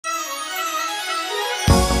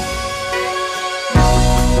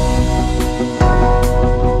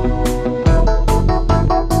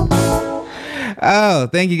Oh,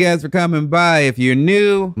 thank you guys for coming by. If you're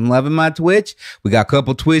new, I'm loving my Twitch. We got a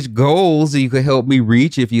couple Twitch goals that you can help me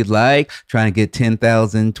reach if you'd like. Trying to get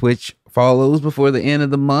 10,000 Twitch follows before the end of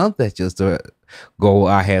the month. That's just a goal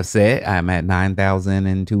I have set. I'm at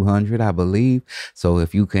 9,200, I believe. So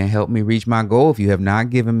if you can help me reach my goal, if you have not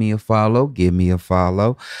given me a follow, give me a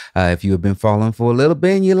follow. If you have been following for a little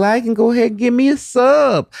bit and you like, and go ahead and give me a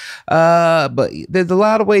sub. But there's a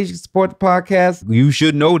lot of ways you can support the podcast. You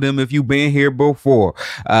should know them if you've been here before.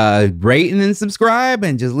 Rating and subscribe,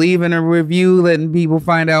 and just leaving a review, letting people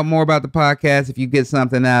find out more about the podcast. If you get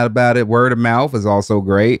something out about it, word of mouth is also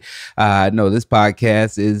great. I know this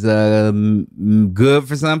podcast is good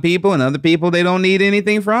for some people, and other people, they don't need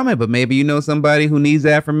anything from it. But maybe you know somebody who needs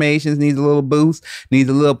affirmations, needs a little boost,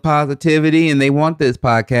 needs a little positivity, and they want this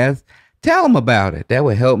podcast. Tell them about it. That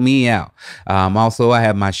would help me out. Also, I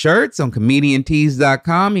have my shirts on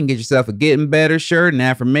comediantees.com. You can get yourself a Gettin Better shirt, an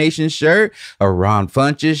affirmation shirt, a Ron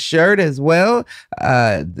Funches shirt as well.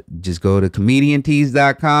 Just go to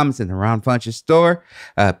comediantees.com. It's in the Ron Funches store.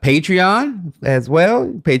 Patreon as well.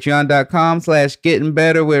 Patreon.com/Gettin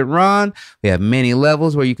Better with Ron. We have many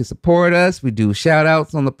levels where you can support us. We do shout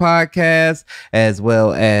outs on the podcast, as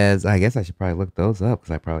well as, I guess I should probably look those up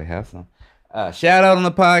because I probably have some. Shout out on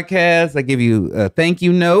the podcast. I give you a thank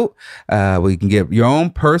you note where you can get your own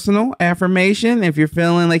personal affirmation. If you're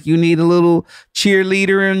feeling like you need a little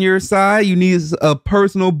cheerleader on your side, you need a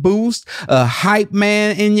personal boost, a hype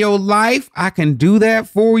man in your life, I can do that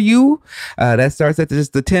for you. That starts at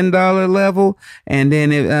just the $10 level. And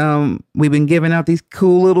then we've been giving out these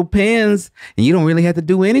cool little pens, and you don't really have to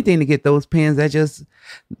do anything to get those pens. That just,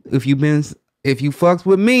 if you fucks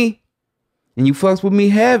with me and you fucks with me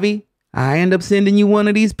heavy, I end up sending you one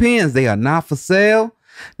of these pens. They are not for sale.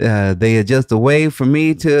 They are just a way for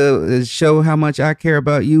me to show how much I care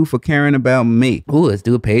about you for caring about me. Ooh, let's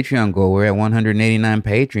do a Patreon goal. We're at 189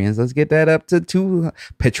 Patreons. Let's get that up to 2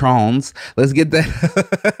 patrons. Let's get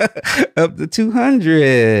that up to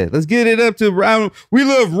 200. Let's get it up to round. We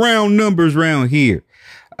love round numbers around here.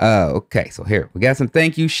 Okay, so here we got some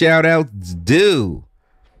thank you shout outs due.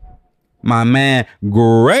 My man,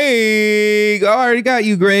 Greg. I already got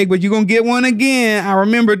you, Greg, but you're going to get one again. I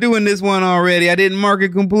remember doing this one already. I didn't mark it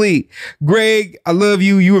complete. Greg, I love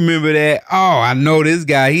you. You remember that. Oh, I know this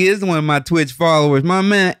guy. He is one of my Twitch followers. My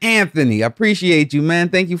man, Anthony. I appreciate you, man.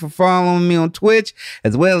 Thank you for following me on Twitch,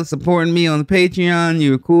 as well as supporting me on the Patreon.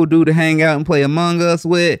 You're a cool dude to hang out and play Among Us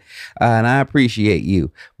with, and I appreciate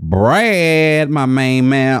you. Brad, my main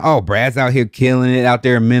man. Oh, Brad's out here killing it out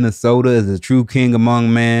there in Minnesota as a true king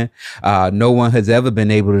among men. No one has ever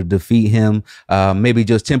been able to defeat him. Maybe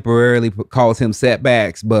just temporarily cause him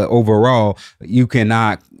setbacks, but overall, you can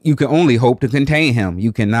only hope to contain him.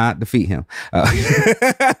 You cannot defeat him.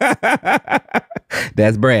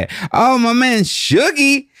 That's Brad. Oh, my man,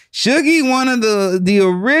 Shuggy. Shuggy, one of the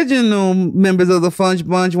original members of the Funch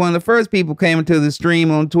Bunch, one of the first people came into the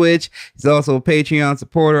stream on Twitch. He's also a Patreon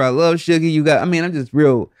supporter. I love Shuggy. I'm just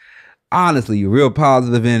honestly, you're a real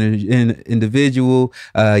positive individual.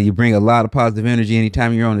 You bring a lot of positive energy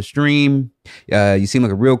anytime you're on the stream. You seem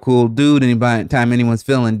like a real cool dude. Anytime anyone's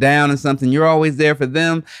feeling down or something, you're always there for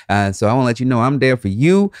them. So I want to let you know I'm there for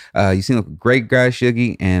you. You seem like a great guy,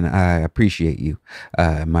 Shuggy, and I appreciate you.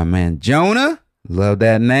 My man, Jonah. Love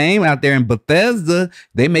that name. Out there in Bethesda,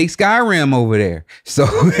 they make Skyrim over there. So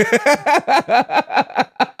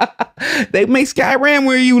they make Skyrim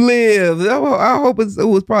where you live. I hope it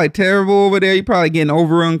was probably terrible over there. You're probably getting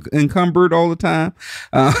encumbered all the time.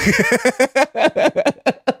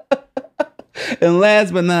 And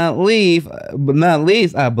last but not least,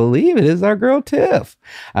 I believe it is our girl Tiff.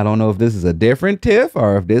 I don't know if this is a different Tiff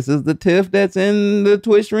or if this is the Tiff that's in the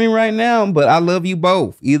Twitch stream right now, but I love you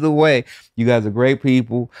both. Either way, you guys are great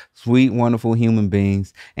people, sweet, wonderful human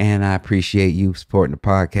beings, and I appreciate you supporting the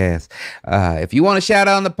podcast. If you want to shout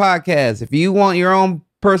out on the podcast, if you want your own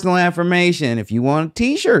personal affirmation, if you want a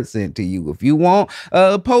t-shirt sent to you, if you want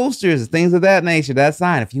posters, things of that nature, that's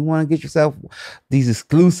fine. If you want to get yourself these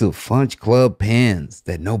exclusive Funch Club pens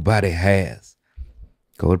that nobody has,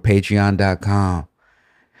 go to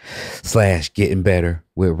patreon.com/Gettin Better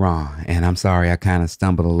with Ron. And I'm sorry, I kind of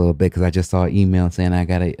stumbled a little bit because I just saw an email saying I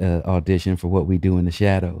got a audition for What We Do in the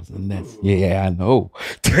Shadows. And that's, yeah, I know.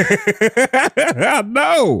 I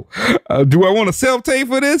know. Do I want to self-tape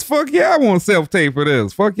for this? Fuck yeah, I want to self-tape for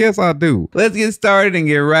this. Fuck yes, I do. Let's get started and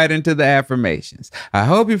get right into the affirmations. I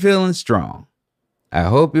hope you're feeling strong. I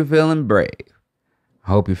hope you're feeling brave.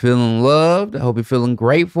 I hope you're feeling loved. I hope you're feeling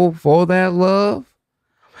grateful for that love.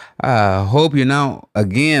 I hope you're not,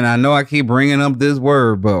 again, I know I keep bringing up this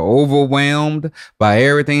word, but overwhelmed by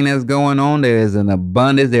everything that's going on. There is an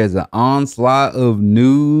abundance, there's an onslaught of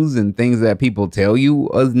news and things that people tell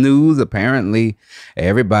you as news. Apparently,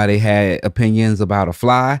 everybody had opinions about a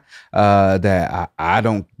fly that I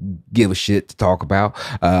don't give a shit to talk about.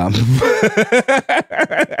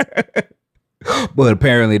 But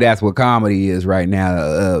apparently that's what comedy is right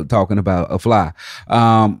now, talking about a fly.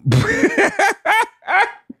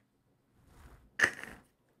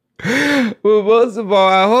 Well, most of all,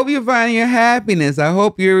 I hope you find your happiness. I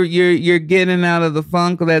hope you're getting out of the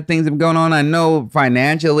funk that things have going on. I know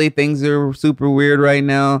financially things are super weird right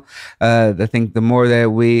now. I think the more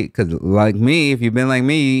that because like me, if you've been like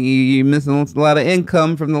me, you're missing a lot of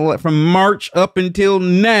income from March up until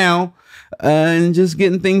now, and just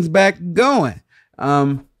getting things back going.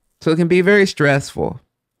 So it can be very stressful.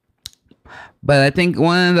 But I think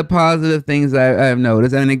one of the positive things I've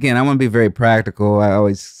noticed, and again, I want to be very practical. I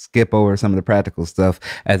always skip over some of the practical stuff.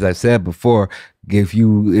 As I've said before, if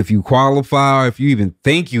you qualify, or if you even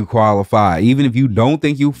think you qualify, even if you don't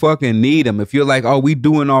think you fucking need them, if you're like, oh, we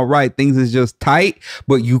doing all right, things is just tight,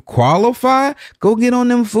 but you qualify, go get on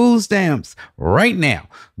them food stamps right now.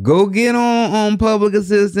 Go get on public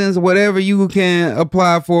assistance, whatever you can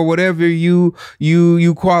apply for, whatever you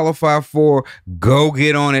qualify for, go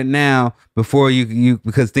get on it now before you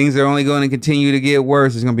because things are only going to continue to get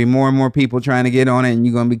worse. There's going to be more and more people trying to get on it, and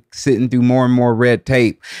you're going to be sitting through more and more red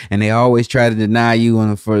tape. And they always try to deny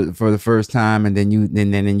you for the first time, and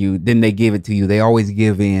then they give it to you. They always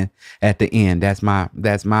give in at the end. That's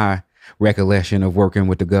my recollection of working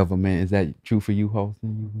with the government. Is that true for you,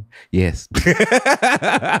 Holston? Yes. Because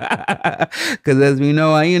as we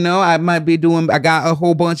know, I might be I got a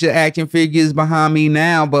whole bunch of action figures behind me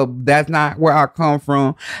now, but that's not where I come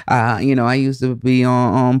from. I used to be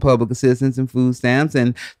on public assistance and food stamps,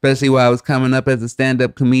 and especially while I was coming up as a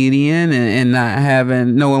stand-up comedian and not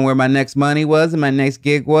knowing where my next money was and my next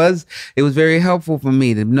gig was, it was very helpful for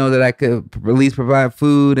me to know that I could at least provide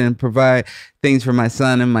food and provide things for my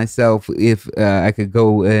son and myself if I could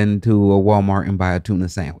go into a Walmart and buy a tuna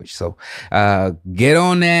sandwich. So get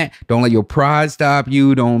on that. Don't let your pride stop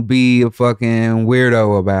you. Don't be a fucking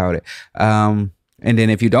weirdo about it. And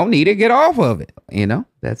then if you don't need it, get off of it.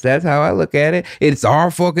 That's how I look at it. It's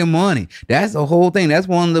our fucking money. That's the whole thing. That's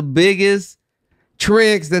one of the biggest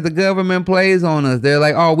tricks that the government plays on us. They're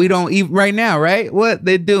like, oh, we don't even right now, right? What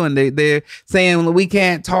they're doing, they're saying we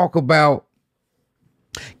can't talk about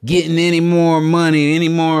getting any more money, any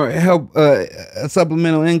more help,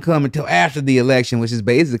 supplemental income until after the election, which is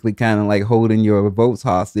basically kind of like holding your votes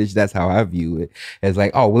hostage. That's how I view it. It's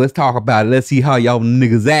like, oh, well, let's talk about it. Let's see how y'all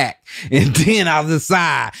niggas act. And then I'll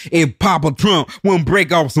decide if Papa Trump won't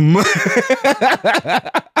break off some money.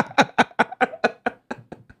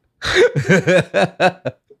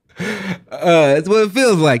 It's what it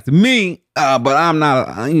feels like to me, but I'm not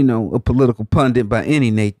a political pundit by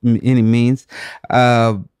any means,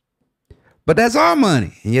 but that's our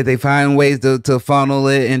money, and yet they find ways to funnel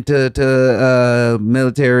it into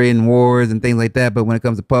military and wars and things like that. But when it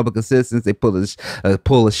comes to public assistance, they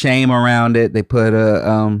pull a shame around it. They put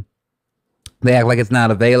they act like it's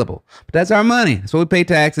not available, but that's our money. That's what we pay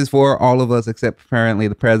taxes for, all of us, except apparently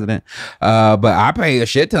the president. But I pay a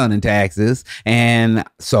shit ton in taxes. And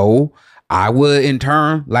so I would, in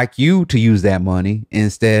turn, like you to use that money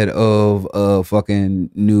instead of a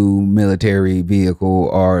fucking new military vehicle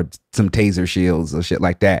or some taser shields or shit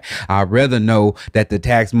like that. I'd rather know that the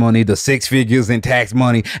tax money, the 6 figures in tax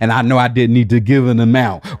money, and I know I didn't need to give an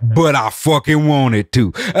amount, but I fucking wanted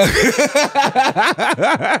to.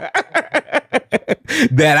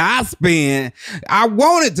 That I spend, I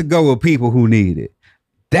want it to go with people who need it.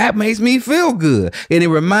 That makes me feel good. And it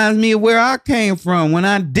reminds me of where I came from when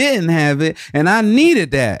I didn't have it and I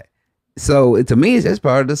needed that. So to me, it's just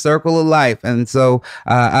part of the circle of life. And so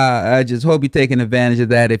I just hope you're taking advantage of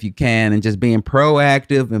that if you can, and just being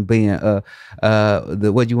proactive and being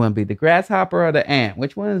what you want to be, the grasshopper or the ant?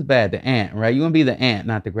 Which one is bad? The ant, right? You want to be the ant,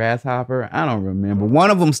 not the grasshopper. I don't remember.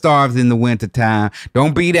 One of them starves in the wintertime.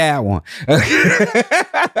 Don't be that one.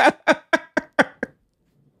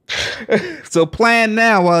 So plan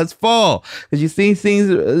now while it's fall, because you see things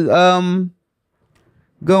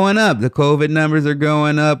going up. The COVID numbers are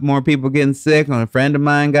going up. More people getting sick. A friend of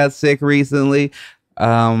mine got sick recently.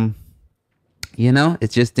 It's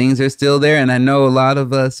just things are still there, and I know a lot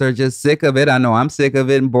of us are just sick of it. I know I'm sick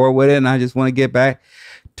of it and bored with it, and I just want to get back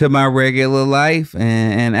to my regular life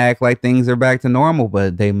and act like things are back to normal,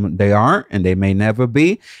 but they aren't, and they may never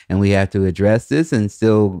be. And we have to address this and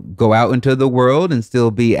still go out into the world and still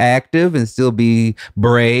be active and still be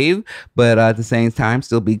brave, but at the same time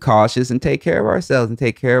still be cautious and take care of ourselves and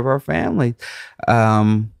take care of our family.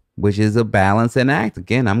 Which is a balance and act.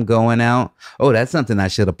 Again, I'm going out. Oh, that's something I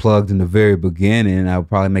should have plugged in the very beginning. I'll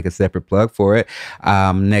probably make a separate plug for it.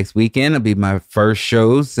 Next weekend, it'll be my first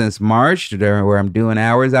shows since March where I'm doing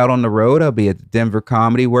hours out on the road. I'll be at the Denver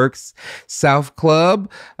Comedy Works South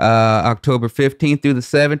Club, October 15th through the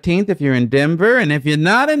 17th if you're in Denver. And if you're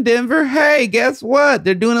not in Denver, hey, guess what?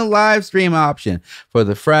 They're doing a live stream option for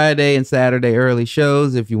the Friday and Saturday early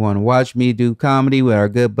shows. If you want to watch me do comedy with our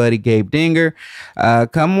good buddy Gabe Dinger,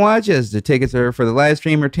 come watch us. The tickets are for the live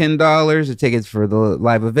stream are $10. The tickets for the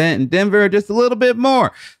live event in Denver are just a little bit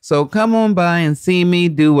more. So come on by and see me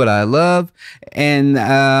do what I love, and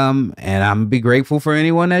I'm be grateful for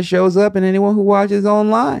anyone that shows up and anyone who watches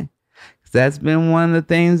online. That's been one of the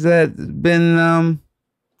things that's been the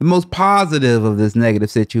most positive of this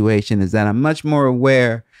negative situation, is that I'm much more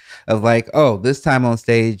aware of like, oh, this time on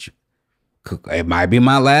stage, it might be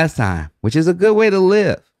my last time, which is a good way to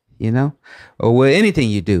live. You know, or with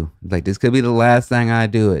anything you do, like this could be the last thing I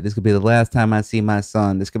do it. This could be the last time I see my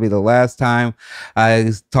son. This could be the last time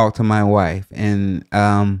I talk to my wife, and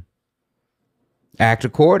act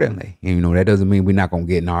accordingly. And, you know, that doesn't mean we're not going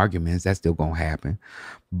to get in arguments. That's still going to happen.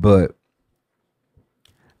 But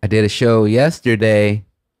I did a show yesterday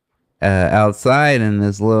outside in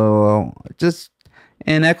this little, just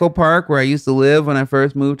in Echo Park where I used to live when I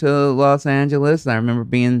first moved to Los Angeles. And I remember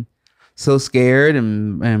being so scared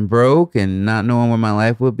and broke and not knowing what my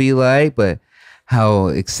life would be like, but how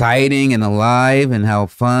exciting and alive and how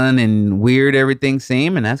fun and weird everything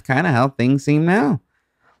seemed. And that's kind of how things seem now.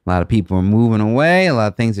 A lot of people are moving away. A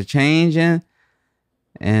lot of things are changing.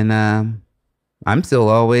 And I'm still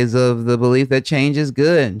always of the belief that change is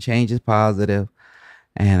good and change is positive.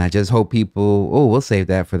 And I just hope people, we'll save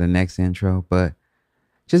that for the next intro, but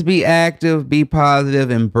just be active, be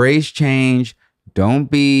positive, embrace change.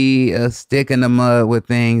 Don't be a stick in the mud with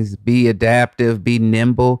things. Be adaptive, be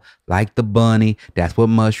nimble like the bunny. That's what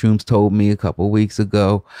mushrooms told me a couple weeks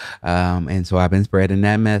ago. And so I've been spreading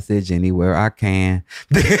that message anywhere I can.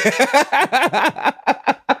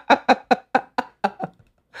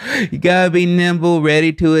 You gotta be nimble,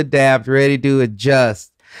 ready to adapt, ready to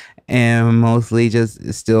adjust, and mostly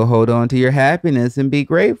just still hold on to your happiness and be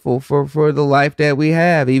grateful for the life that we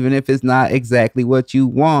have, even if it's not exactly what you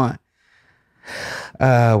want.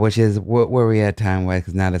 Which is where we at time wise,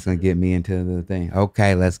 because now that's gonna get me into the thing.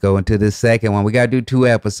 Okay, let's go into the second one. We gotta do 2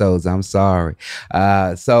 episodes. I'm sorry.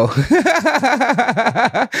 So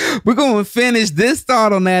we're gonna finish this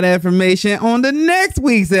thought on that affirmation on the next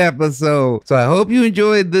week's episode. So I hope you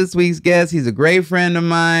enjoyed this week's guest. He's a great friend of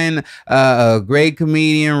mine, a great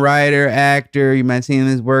comedian, writer, actor. You might have seen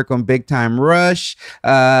his work on Big Time Rush.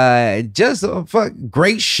 Just a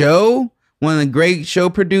great show. One of the great show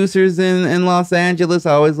producers in Los Angeles.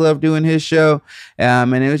 I always love doing his show.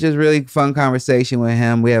 And it was just really fun conversation with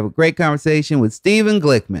him. We have a great conversation with Stephen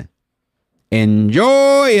Glickman.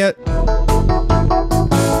 Enjoy it.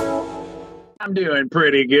 I'm doing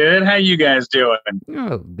pretty good. How you guys doing?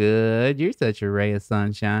 Oh, good. You're such a ray of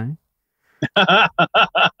sunshine.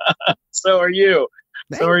 So are you.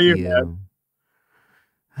 Thank you.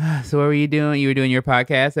 So what were you doing? You were doing your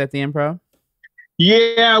podcast at the Improv?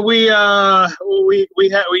 Yeah, we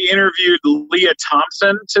interviewed Leah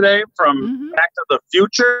Thompson today from Back to the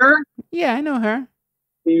Future. Yeah, I know her.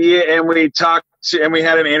 Yeah, and we talked and we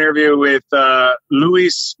had an interview with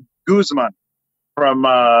Luis Guzman from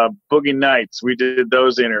Boogie Nights. We did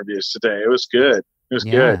those interviews today. It was good. It was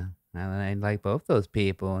good. I like both those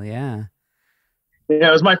people. Yeah. Yeah,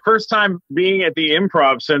 it was my first time being at the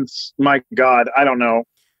Improv since, my God, I don't know,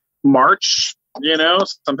 March,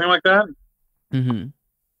 something like that. Mm-hmm.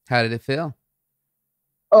 How did it feel?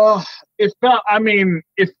 Oh, it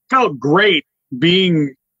felt great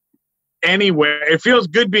being anywhere. It feels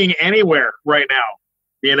good being anywhere right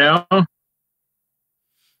now,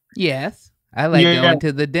 Yes. I like going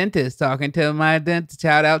to the dentist, talking to my dentist.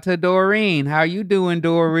 Shout out to Doreen. How you doing,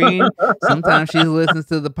 Doreen? Sometimes she listens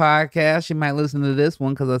to the podcast. She might listen to this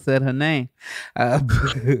one because I said her name.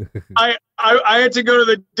 I had to go to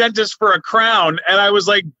the dentist for a crown, and I was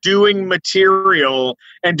like doing material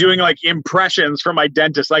and doing like impressions for my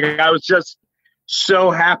dentist. Like I was just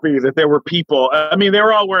so happy that there were people. I mean, they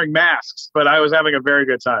were all wearing masks, but I was having a very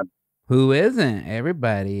good time. Who isn't?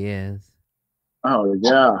 Everybody is. Oh,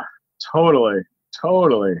 yeah. Totally.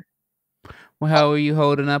 Well, how are you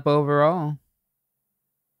holding up overall?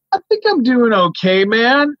 I think I'm doing okay,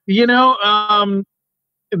 man. You know,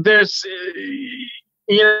 there's,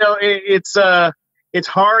 you know, it's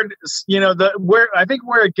hard. You know, I think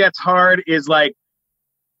where it gets hard is like,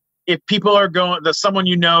 if people are someone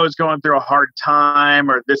you know is going through a hard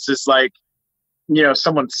time, or this is like, you know,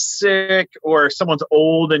 someone's sick or someone's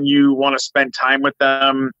old and you want to spend time with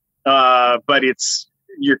them, but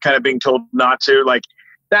you're kind of being told not to. Like,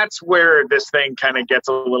 that's where this thing kind of gets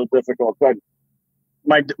a little difficult. But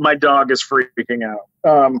my dog is freaking out.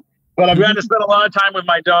 But I've got to spend a lot of time with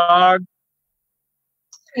my dog.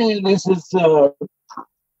 And this is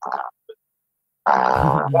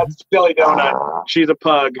that's Jelly Donut. She's a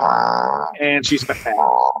pug, and she's fat.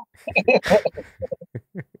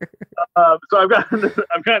 So I've got to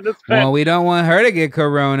spend. Well, we don't want her to get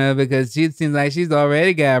corona because she seems like she's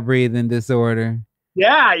already got a breathing disorder.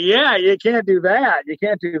 Yeah, you can't do that. You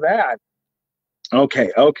can't do that. Okay.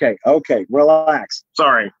 Relax.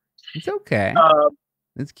 Sorry. It's okay.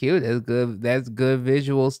 It's cute. That's good. That's good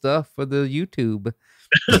visual stuff for the YouTube.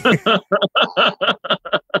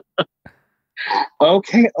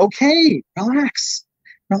 Okay. Relax.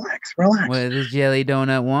 What does Jelly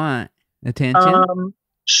Donut want? Attention?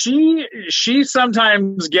 She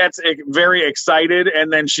sometimes gets very excited,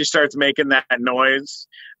 and then she starts making that noise.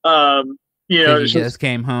 You know, she just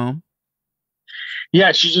came home.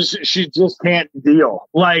 Yeah, she just can't deal.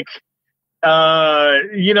 Like,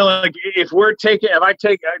 you know, like if I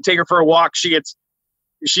take her for a walk, she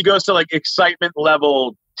goes to like excitement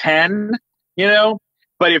level 10, you know.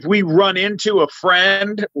 But if we run into a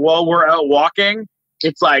friend while we're out walking,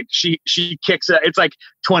 it's like she kicks it. It's like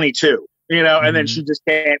 22, you know, and then she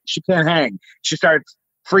can't hang. She starts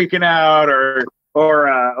freaking out or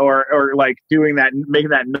like making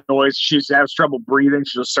that noise. She has trouble breathing.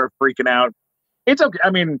 She just starts freaking out. It's okay.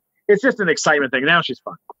 I mean, it's just an excitement thing. Now she's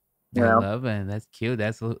fine. I love it. That's cute.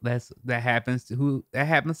 That happens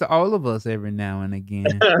to all of us every now and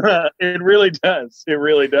again. It really does.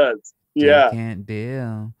 Yeah. I can't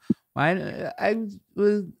deal. I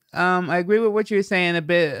agree with what you're saying a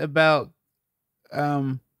bit about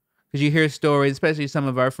because you hear stories, especially some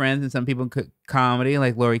of our friends and some people in comedy,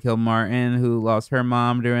 like Lori Kilmartin, who lost her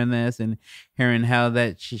mom during this, and hearing how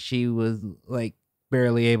that she was like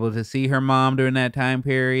barely able to see her mom during that time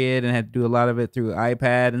period and had to do a lot of it through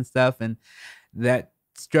iPad and stuff, and that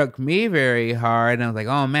struck me very hard. And I was like,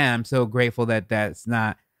 oh man, I'm so grateful that that's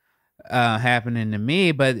not happening to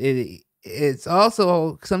me. But it's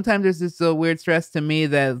also sometimes there's this weird stress to me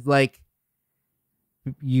that like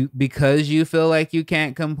because you feel like you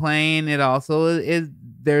can't complain, it also is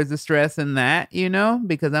there's a stress in that, you know,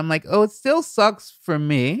 because I'm like, oh, it still sucks for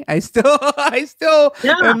me. I still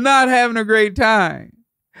am not having a great time.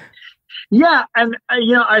 Yeah, and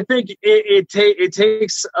you know, I think it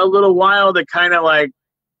takes a little while to kind of like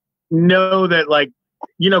know that, like,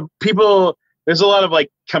 you know, people, there's a lot of like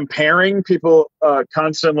comparing. People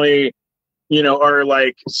constantly, you know, are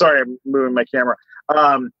like, sorry, I'm moving my camera.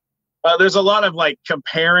 There's a lot of like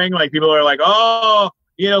comparing. Like people are like, oh,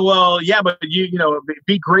 you know, well, yeah, but you know,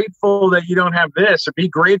 be grateful that you don't have this, or be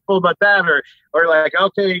grateful about that, or like,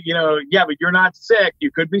 okay, you know, yeah, but you're not sick.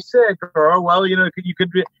 You could be sick, or oh, well, you know, you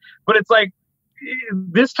could be. But it's like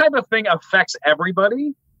this type of thing affects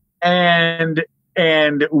everybody, and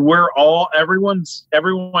everyone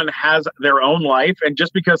has their own life, and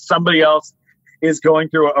just because somebody else is going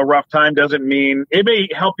through a rough time doesn't mean, it may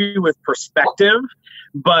help you with perspective,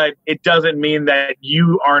 but it doesn't mean that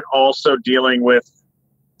you aren't also dealing with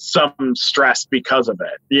some stress because of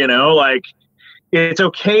it. You know, like, it's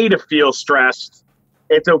okay to feel stressed.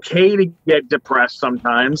 It's okay to get depressed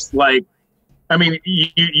sometimes. Like, I mean,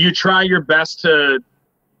 you try your best to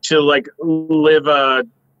like live live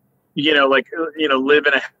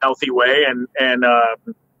in a healthy way and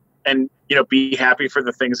you know, be happy for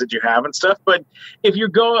the things that you have and stuff. But if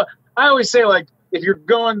I always say, like,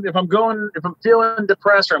 if I'm feeling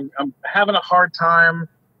depressed, or I'm having a hard time,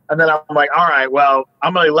 and then I'm like, all right, well,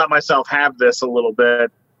 I'm going to let myself have this a little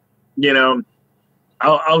bit, you know,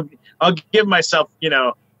 I'll give myself, you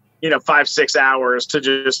know, 5-6 hours to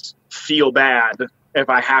just feel bad if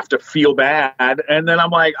I have to feel bad. And then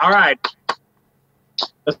I'm like, all right,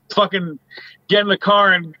 let's fucking get in the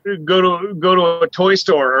car and go to a toy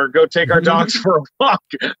store, or go take our dogs for a walk,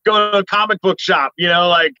 go to a comic book shop, you know,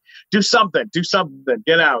 like do something,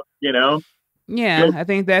 get out, you know? Yeah, I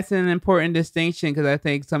think that's an important distinction, because I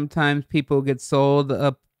think sometimes people get sold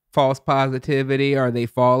a false positivity, or they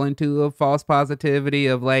fall into a false positivity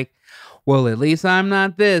of like, well, at least I'm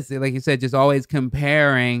not this. Like you said, just always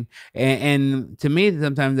comparing. And to me,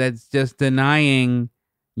 sometimes that's just denying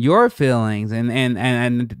your feelings,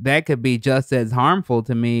 and that could be just as harmful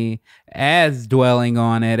to me as dwelling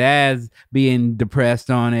on it, as being depressed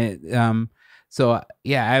on it. So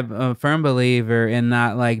yeah, I'm a firm believer in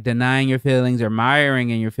not like denying your feelings or miring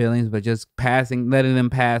in your feelings, but just letting them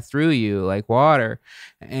pass through you like water.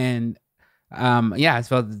 And yeah, I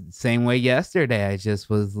felt the same way yesterday. I just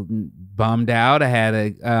was bummed out. I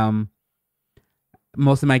had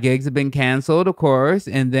most of my gigs have been canceled, of course.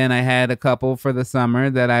 And then I had a couple for the summer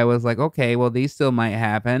that I was like, okay, well, these still might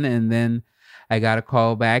happen. And then I got a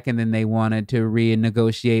call back, and then they wanted to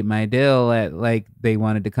renegotiate my deal at like, they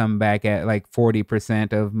wanted to come back at like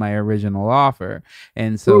 40% of my original offer.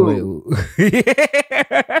 And so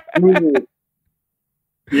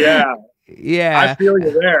yeah. Yeah. I feel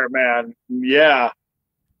you there, man. Yeah.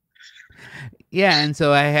 Yeah, and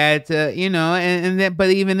so I had to, and then, but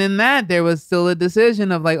even in that, there was still a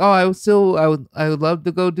decision of like, oh, I would love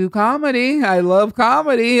to go do comedy. I love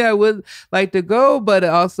comedy. I would like to go, but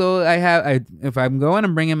also if I'm going,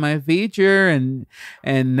 I'm bringing my feature, and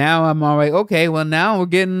now I'm all right. Okay, well now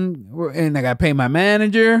and I got to pay my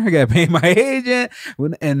manager, I got to pay my agent,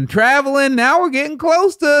 and traveling. Now we're getting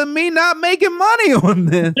close to me not making money on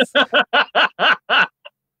this.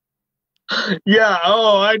 Yeah.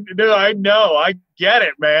 Oh, I know. I get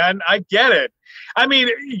it, man. I get it. I mean,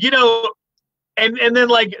 and then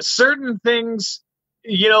like certain things,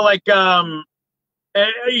 like, certain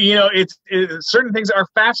things are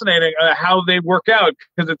fascinating how they work out,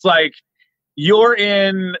 because it's like you're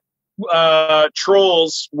in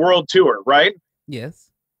Trolls World Tour, right? Yes.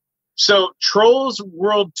 So Trolls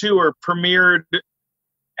World Tour premiered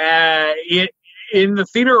in the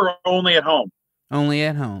theater or only at home? Only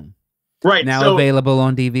at home. Right. Now available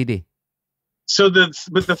on DVD. So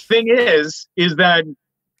but the thing is that,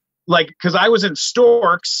 like, because I was in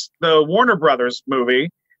Storks, the Warner Brothers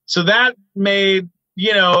movie, so that made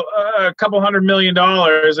a couple $100 million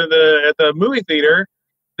at the movie theater.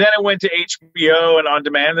 Then it went to HBO and on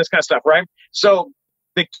demand, this kind of stuff, right? So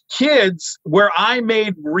the kids, where I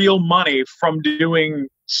made real money from doing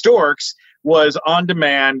Storks, was on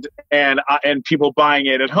demand and people buying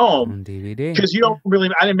it at home on DVD, because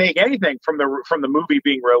I didn't make anything from the movie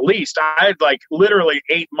being released. I had like literally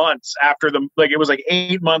 8 months after it was like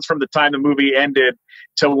 8 months from the time the movie ended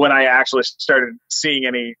to when I actually started seeing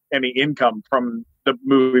any income from the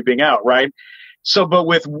movie being out, right? So, but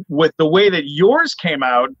with the way that yours came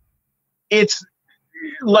out, it's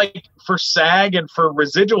like for SAG and for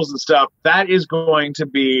residuals and stuff, that is going to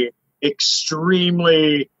be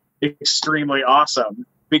extremely awesome,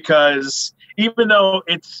 because even though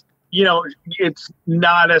it's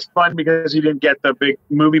not as fun because you didn't get the big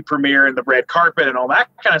movie premiere and the red carpet and all that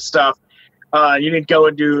kind of stuff, you didn't go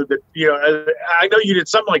and do I know you did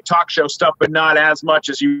some like talk show stuff, but not as much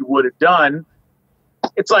as you would have done.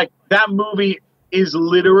 It's like that movie is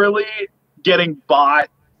literally getting bought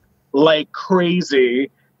like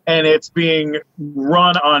crazy, and it's being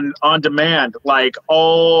run on demand like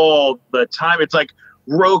all the time. It's like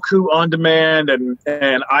Roku on demand and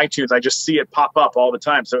iTunes. I just see it pop up all the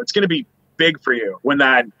time. So it's going to be big for you when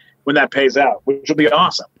that pays out, which will be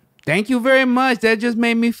awesome. Thank you very much. That just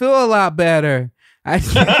made me feel a lot better. It's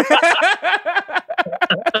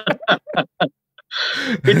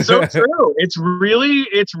so true. It's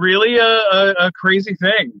really a crazy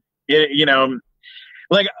thing.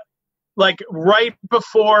 Like right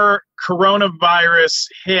before coronavirus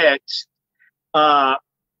hit,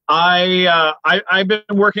 I've been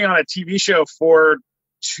working on a TV show for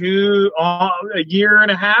a year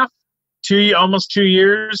and a half, almost 2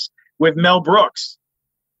 years, with Mel Brooks.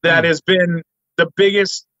 That has been the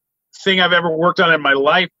biggest thing I've ever worked on in my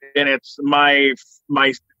life, and it's my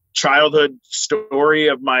childhood story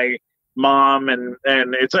of my mom, and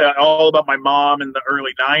it's all about my mom in the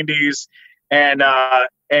early 90s, and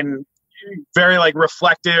very like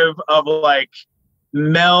reflective of like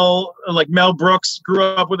Mel Brooks grew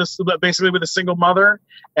up basically with a single mother.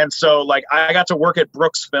 And so like I got to work at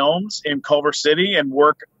Brooks Films in Culver City and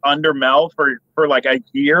work under Mel for like a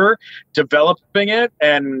year developing it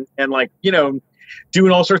and like,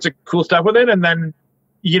 doing all sorts of cool stuff with it. And then,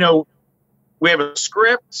 we have a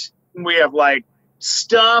script, we have like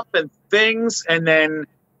stuff and things, and then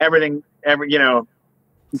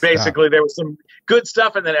basically there was some good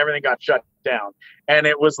stuff, and then everything got shut down. And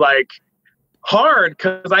it was like hard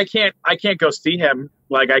because I can't go see him.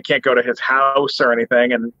 Like I can't go to his house or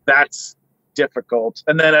anything, and that's difficult.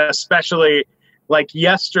 And then especially like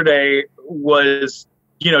yesterday was,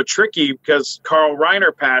 tricky because Carl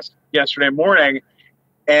Reiner passed yesterday morning,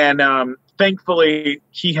 and thankfully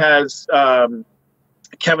he has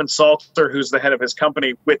Kevin Salter, who's the head of his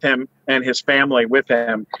company, with him, and his family with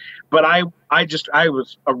him. But I was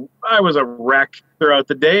a wreck throughout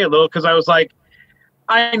the day a little, because I was like,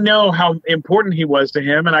 I know how important he was to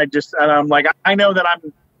him, and I'm like, I know that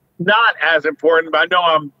I'm not as important, but I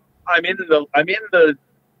know I'm in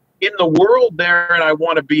the world there, and I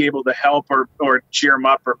want to be able to help or cheer him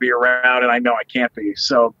up or be around, and I know I can't be.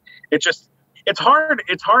 So it's hard.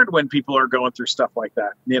 It's hard when people are going through stuff like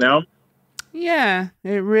that, you know? Yeah,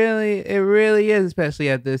 it really is, especially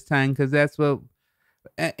at this time, because that's what.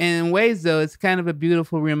 And in ways, though, it's kind of a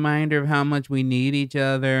beautiful reminder of how much we need each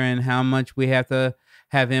other and how much we have to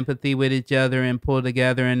have empathy with each other and pull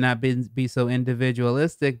together and not be so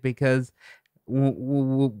individualistic, because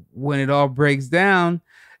when it all breaks down,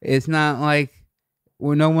 it's not like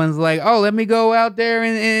where no one's like, oh, let me go out there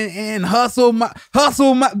and hustle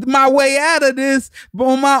my way out of this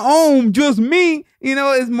on my own, just me. You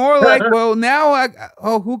know, it's more like, well, now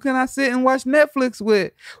who can I sit and watch Netflix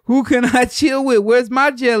with? Who can I chill with? Where's my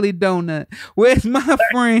jelly donut? Where's my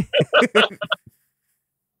friend?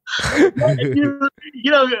 you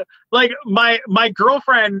know, like my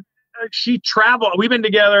girlfriend, she traveled. We've been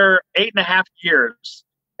together 8.5 years.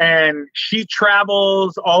 And she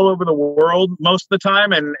travels all over the world most of the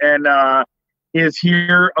time, and is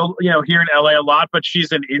here, here in LA a lot, but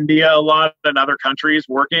she's in India a lot and other countries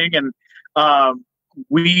working. And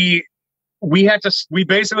we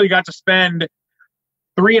basically got to spend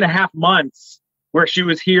 3.5 months where she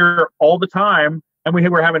was here all the time, and we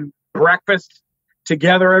were having breakfast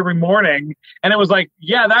together every morning. And it was like,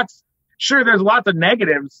 yeah, that's sure, there's lots of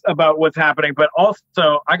negatives about what's happening, but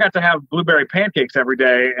also I got to have blueberry pancakes every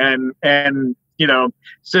day and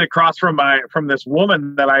sit across from this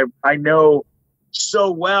woman that I know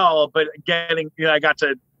so well, but I got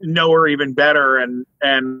to know her even better and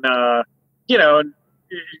learn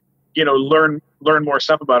more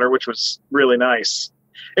stuff about her, which was really nice.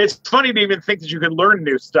 It's funny to even think that you could learn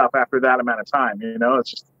new stuff after that amount of time.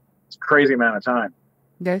 It's a crazy amount of time.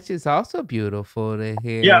 That's just also beautiful to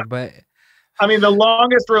hear. Yeah. But I mean, the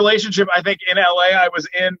longest relationship I think in LA I was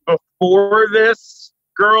in before this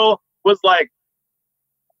girl was like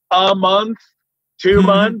a month, 2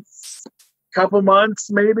 months, couple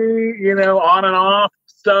months, maybe, on and off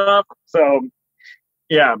stuff. So,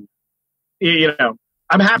 yeah,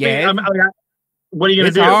 I'm happy. Yeah, what are you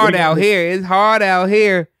going to do? It's hard out here. It's hard out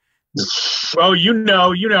here. Oh, you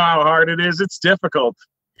know how hard it is. It's difficult.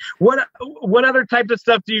 What other types of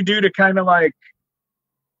stuff do you do to kind of like,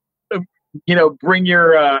 bring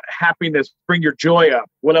your happiness, bring your joy up?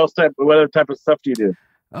 What other type of stuff do you do?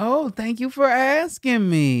 Oh, thank you for asking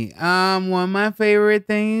me. One of my favorite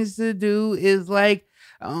things to do is like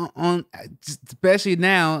especially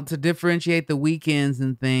now to differentiate the weekends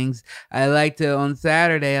and things. On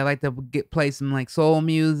Saturday, I like to play some like soul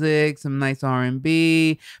music, some nice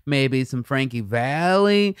R&B, maybe some Frankie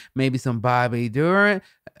Valli, maybe some Bobby Darin,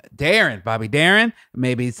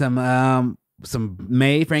 maybe some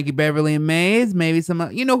Frankie Beverly and Mays, maybe some,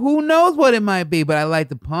 who knows what it might be, but I like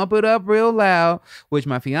to pump it up real loud, which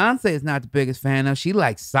my fiance is not the biggest fan of. She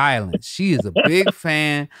likes silence. She is a big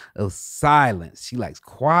fan of silence. She likes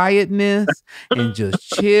quietness and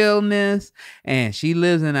just chillness. And she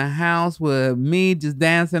lives in a house with me just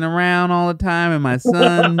dancing around all the time and my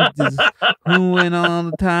son just hooing all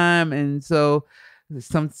the time. And so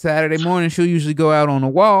some Saturday morning, she'll usually go out on a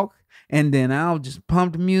walk. And then I'll just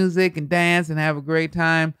pump the music and dance and have a great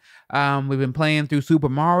time. We've been playing through Super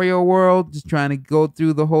Mario World, just trying to go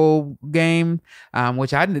through the whole game,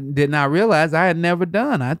 which I did not realize I had never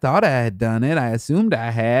done. I thought I had done it. I assumed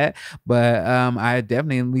I had, but I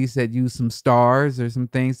definitely at least had used some stars or some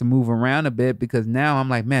things to move around a bit, because now I'm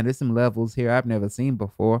like, man, there's some levels here I've never seen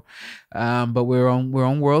before. But we're on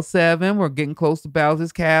World 7. We're getting close to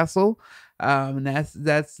Bowser's Castle. And that's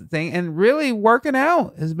the thing. And really working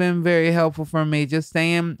out has been very helpful for me. Just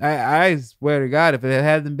staying, I swear to God, if it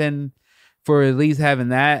hadn't been for at least having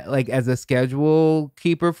that like as a schedule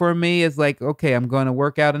keeper for me, it's like, okay, I'm going to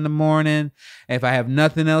work out in the morning. If I have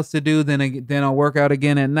nothing else to do, then I'll work out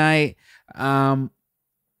again at night.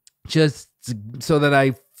 Just so that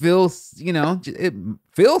I feel,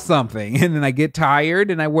 feel something, and then I get tired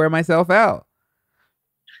and I wear myself out.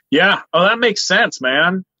 Yeah. Oh, that makes sense,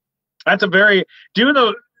 man. That's having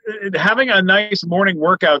a nice morning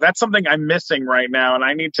workout. That's something I'm missing right now, and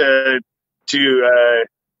I need to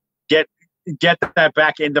get that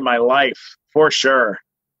back into my life for sure.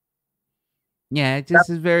 Yeah, it just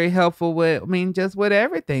is very helpful just with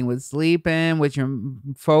everything, with sleeping, with your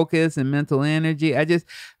focus and mental energy.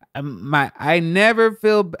 I have never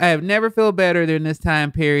feel better during this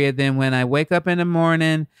time period than when I wake up in the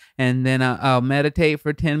morning and then I'll meditate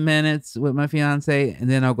for 10 minutes with my fiance, and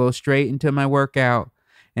then I'll go straight into my workout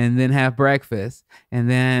and then have breakfast, and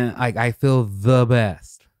then like I feel the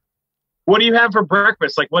best. What do you have for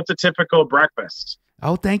breakfast? Like, what's a typical breakfast?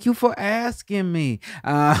 Oh, thank you for asking me.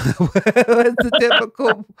 What's the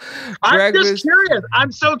typical I'm breakfast? just curious.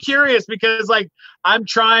 I'm so curious because, like, I'm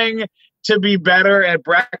trying to be better at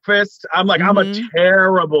breakfast. I'm like, I'm a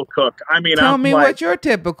terrible cook. I mean, Tell me like, what your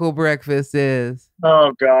typical breakfast is.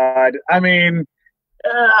 Oh God. I mean,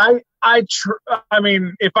 I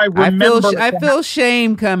mean, if I remember, I feel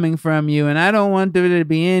shame coming from you, and I don't want there to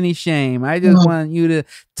be any shame. I just want you to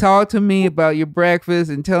talk to me about your breakfast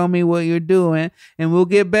and tell me what you're doing, and we'll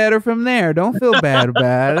get better from there. Don't feel bad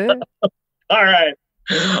about it. All right.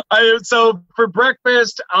 So for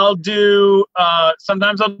breakfast, I'll do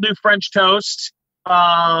sometimes I'll do French toast.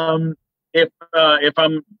 If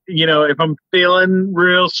I'm if I'm feeling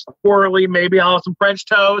real squirrely, maybe I'll have some French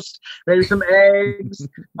toast, maybe some eggs.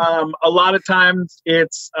 A lot of times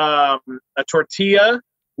it's a tortilla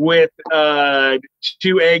with 2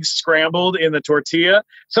 eggs scrambled in the tortilla.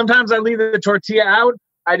 Sometimes I leave the tortilla out.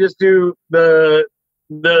 I just do the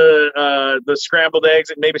scrambled eggs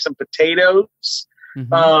and maybe some potatoes.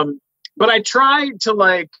 But I try to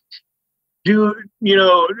like do,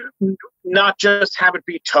 not just have it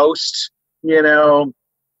be toast, or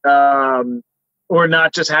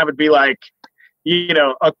not just have it be like,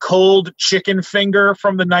 a cold chicken finger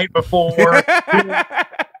from the night before.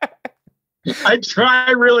 I try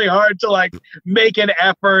really hard to like make an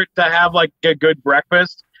effort to have like a good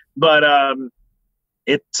breakfast, but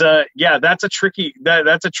it's that's a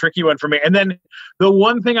tricky one for me. And then the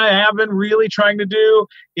one thing I have been really trying to do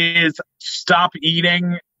is stop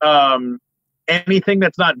eating anything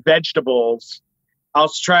that's not vegetables. I'll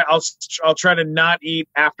try to not eat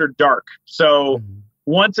after dark. So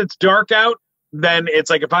once it's dark out, then it's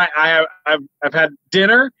like if I've had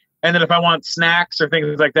dinner, and then if I want snacks or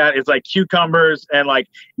things like that, it's like cucumbers and like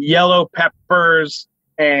yellow peppers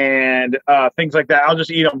and things like that. I'll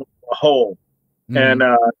just eat them whole. And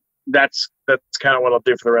that's kind of what I'll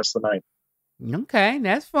do for the rest of the night. Okay,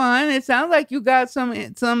 that's fun. It sounds like you got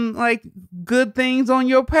some like good things on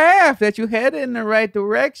your path, that you headed in the right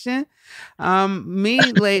direction. Me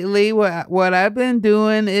lately, what I've been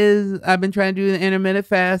doing is I've been trying to do the intermittent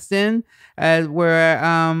fasting, where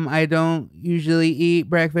I don't usually eat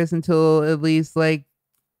breakfast until at least like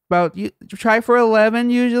about, you try for 11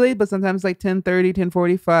 usually, but sometimes like 10:30,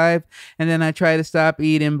 10:45, and then I try to stop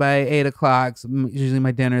eating by 8 o'clock. So usually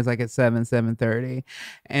my dinner is like at 7:30,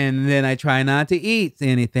 and then I try not to eat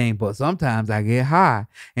anything, but sometimes I get high,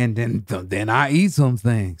 and then I eat some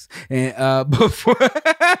things. And but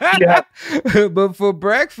for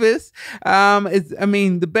breakfast,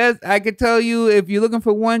 the best I could tell you, if you're looking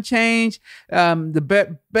for one change,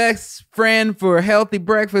 the best friend for healthy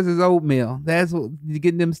breakfast is oatmeal. That's what you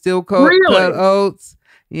get, them still cut oats.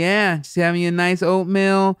 Yeah, just having a nice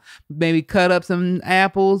oatmeal. Maybe cut up some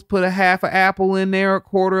apples, put a half an apple in there, a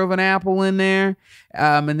quarter of an apple in there,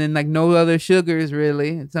 and then like no other sugars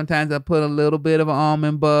really. Sometimes I put a little bit of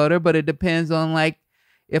almond butter, but it depends on like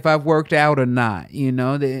if I've worked out or not.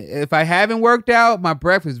 If I haven't worked out, my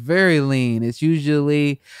breakfast is very lean. It's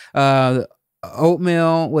usually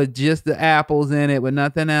oatmeal with just the apples in it with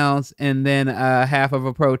nothing else, and then half of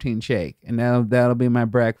a protein shake, and that'll be my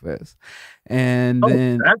breakfast. And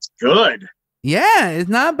then that's good. Yeah, it's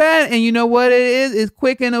not bad. And you know what it is? It's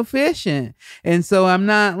quick and efficient. And so I'm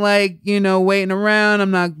not like, waiting around.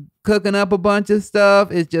 I'm not cooking up a bunch of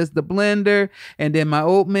stuff. It's just the blender and then my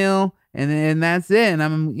oatmeal, and then that's it. And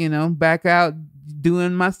I'm, back out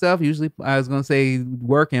doing my stuff. Usually I was going to say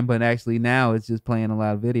working, but actually now it's just playing a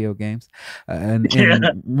lot of video games and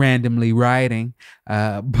randomly writing.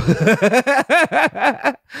 But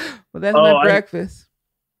that's my breakfast.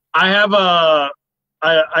 I have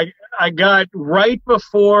I got right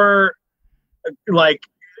before like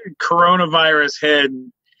coronavirus hit.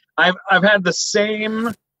 I've had the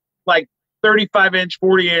same like 35-inch,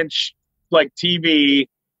 40-inch like TV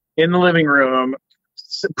in the living room,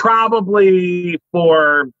 probably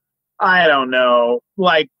for, I don't know,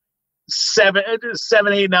 like 7,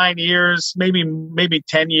 8, 9 years, maybe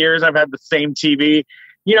 10 years. I've had the same TV.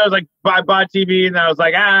 It's like I bought TV and I was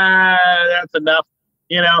like, that's enough,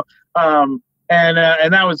 and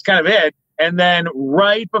that was kind of it. And then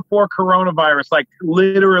right before coronavirus, like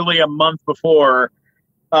literally a month before,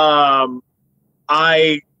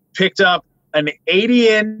 I picked up an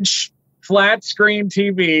 80-inch flat screen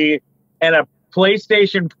TV and a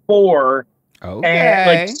PlayStation 4.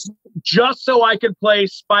 Okay. just so I could play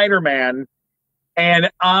Spider-Man. And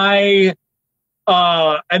and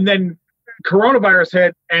then coronavirus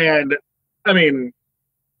hit, and I mean,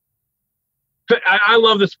 I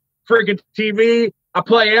love this freaking TV. I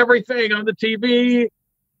play everything on the TV.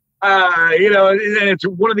 And it's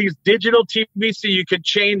one of these digital TVs, so you can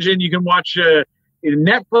change and you can watch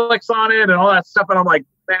Netflix on it and all that stuff. And I'm like,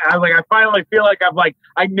 man, I finally feel like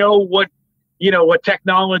I know what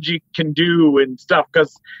technology can do and stuff,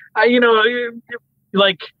 because I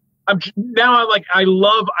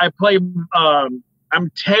play. I'm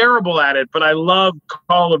terrible at it, but I love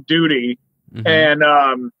Call of Duty, and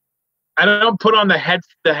I don't put on the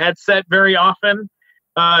headset very often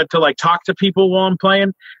to like talk to people while I'm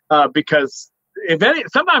playing, because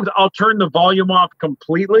sometimes I'll turn the volume off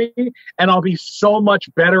completely and I'll be so much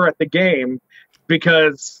better at the game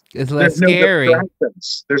because it's less scary.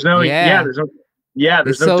 There's no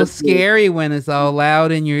it's so scary when it's all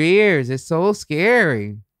loud in your ears. It's so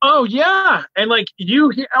scary. Oh yeah, and like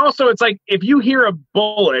also, it's like if you hear a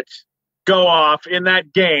bullet go off in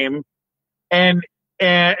that game, and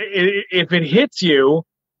if it hits you,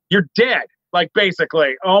 you're dead. Like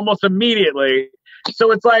basically, almost immediately.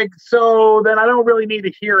 So it's like, so then I don't really need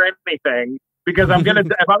to hear anything, because I'm gonna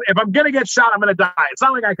if I'm gonna get shot, I'm gonna die. It's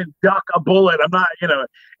not like I can duck a bullet. I'm not,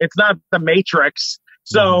 it's not the Matrix.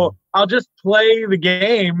 So I'll just play the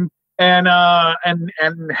game and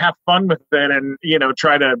have fun with it, and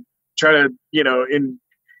try to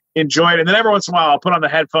enjoy it. And then every once in a while I'll put on the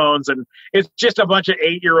headphones, and it's just a bunch of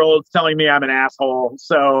 8-year-olds telling me I'm an asshole.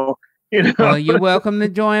 So well, you're welcome to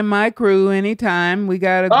join my crew anytime. We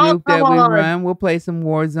got a group that we run. We'll play some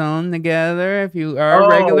Warzone together. If you are a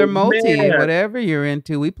regular multi, whatever you're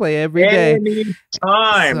into, we play every day.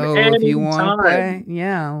 Anytime. So if you want to play,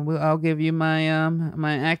 I'll give you my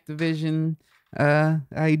my Activision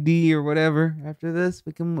ID or whatever after this.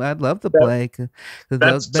 I'd love to play, because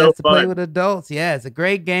it's best to play with adults. Yeah, it's a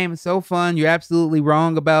great game. It's so fun. You're absolutely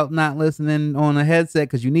wrong about not listening on a headset,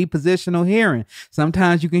 because you need positional hearing.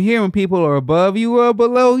 Sometimes you can hear when people are above you or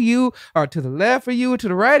below you, or to the left of you or to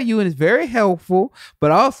the right of you, and it's very helpful.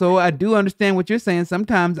 But also, I do understand what you're saying.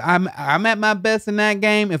 Sometimes I'm at my best in that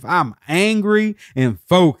game if I'm angry and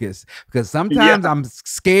focused, because sometimes I'm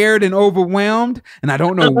scared and overwhelmed and I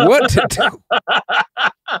don't know what to do.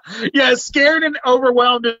 Yeah, scared and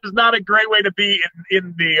overwhelmed is not a great way to be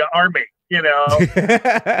in the army.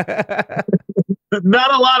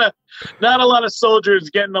 Not a lot of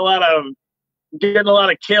soldiers getting a lot of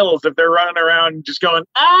kills if they're running around just going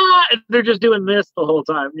and they're just doing this the whole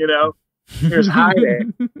time. They're just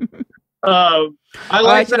hiding.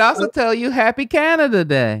 I should also tell you Happy Canada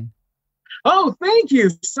Day. Oh, thank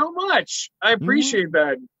you so much. I appreciate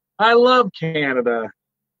that. I love Canada.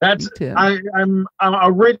 I'm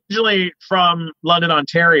originally from London,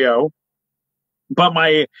 Ontario, but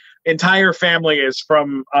my entire family is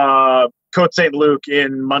from Côte Saint Luc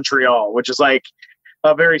in Montreal, which is like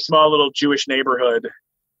a very small little Jewish neighborhood.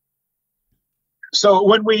 So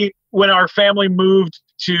when our family moved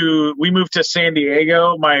to San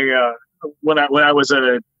Diego, when I was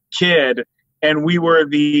a kid, and we were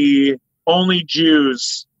the only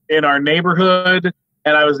Jews in our neighborhood,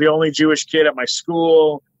 and I was the only Jewish kid at my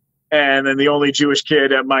school, and then the only Jewish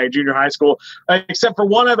kid at my junior high school, except for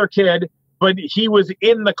one other kid, but he was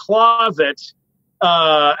in the closet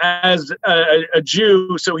as a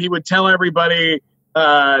Jew, so he would tell everybody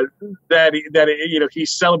that he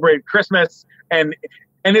celebrated Christmas, and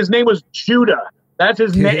his name was Judah. That's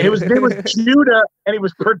his name. His name was Judah, and he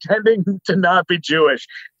was pretending to not be Jewish.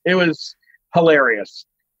 It was hilarious,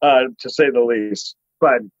 to say the least.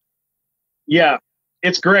 But yeah,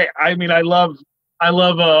 it's great. I mean, I love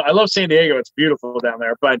San Diego. It's beautiful down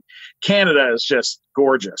there, but Canada is just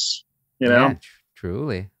gorgeous. Yeah,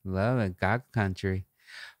 truly love it. God country.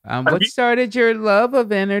 What started your love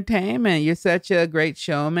of entertainment? You're such a great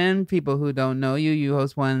showman. People who don't know you, you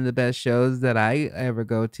host one of the best shows that I ever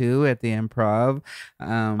go to at the Improv.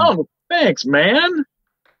 Oh, thanks, man.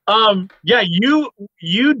 Yeah,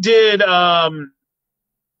 you did the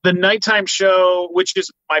nighttime show, which is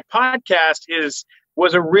my podcast.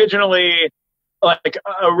 Was originally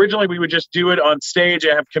we would just do it on stage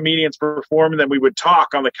and have comedians perform, and then we would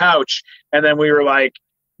talk on the couch. And then we were like,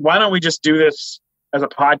 why don't we just do this as a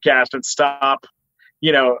podcast and stop,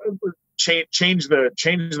 change the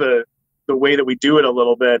way that we do it a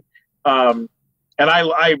little bit. And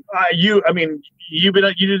you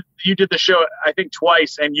did the show, I think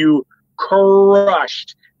twice, and you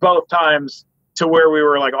crushed both times to where we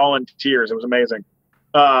were like all in tears. It was amazing.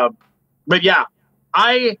 But yeah,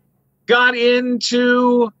 I got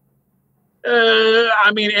into,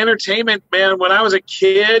 entertainment, man, when I was a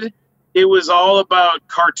kid. it was all about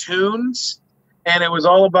cartoons, and it was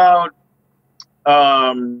all about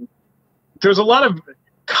there's a lot of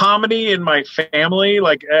comedy in my family.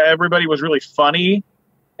 Like everybody was really funny,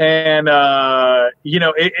 and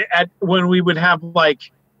when we would have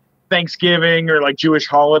like Thanksgiving or like Jewish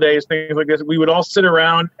holidays, things like this, we would all sit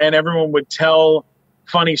around and everyone would tell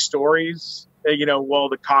funny stories, while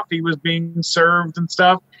the coffee was being served and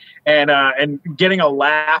stuff. And getting a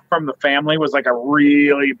laugh from the family was like a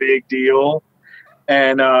really big deal.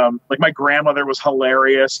 And like my grandmother was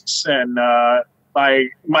hilarious, and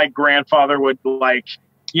my grandfather would like,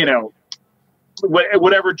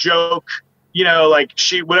 whatever joke, like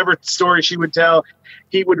whatever story she would tell,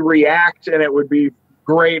 he would react, and it would be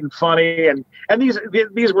great and funny. And these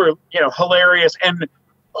were hilarious and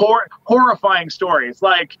horrifying stories.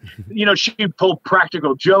 Like, she pulled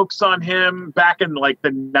practical jokes on him back in like the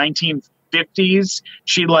 1950s.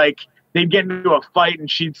 They'd get into a fight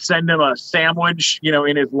and she'd send him a sandwich,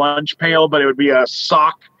 in his lunch pail, but it would be a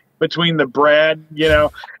sock between the bread,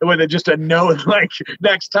 with just a note like,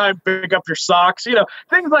 next time pick up your socks,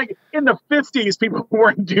 things like in the 50s, people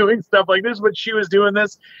weren't doing stuff like this, but she was doing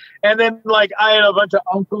this. And then like I had a bunch of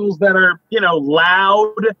uncles that are,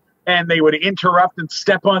 loud, and they would interrupt and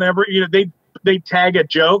step on they'd tag a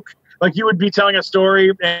joke. Like you would be telling a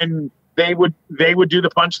story and they would do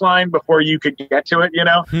the punchline before you could get to it,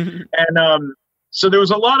 And so there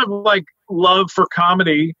was a lot of like love for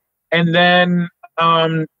comedy, and then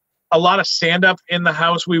a lot of stand-up in the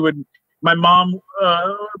house. My mom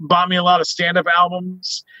bought me a lot of stand-up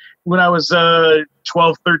albums when I was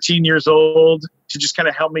 12, 13 years old to just kind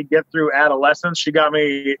of help me get through adolescence. She got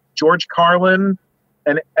me George Carlin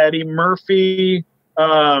and Eddie Murphy,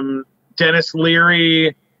 Dennis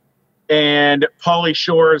Leary, and Pauly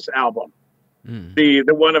Shore's album. The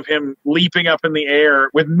one of him leaping up in the air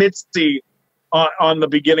with Mitzi on the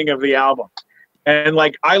beginning of the album. And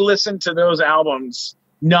like I listened to those albums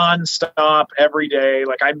nonstop every day.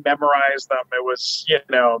 Like I memorized them. It was, it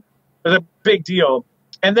was a big deal.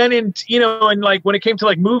 And then and like when it came to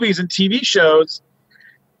like movies and TV shows,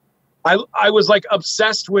 I was like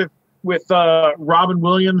obsessed with Robin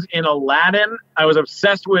Williams in Aladdin. I was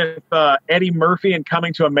obsessed with Eddie Murphy in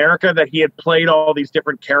Coming to America, that he had played all these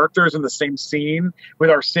different characters in the same scene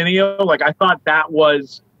with Arsenio. Like I thought that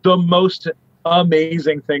was the most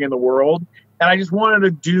amazing thing in the world. And I just wanted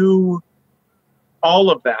to do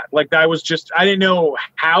all of that. Like I didn't know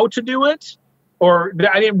how to do it, or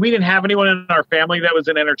we didn't have anyone in our family that was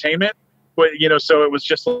in entertainment, but so it was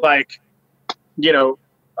just like,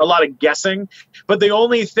 a lot of guessing. But the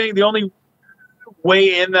only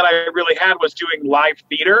way in that I really had was doing live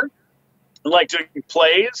theater, like doing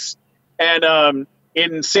plays. And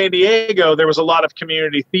in San Diego, there was a lot of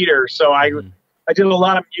community theater. So I did a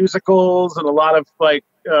lot of musicals and a lot of like,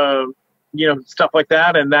 stuff like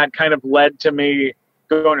that. And that kind of led to me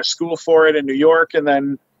going to school for it in New York, and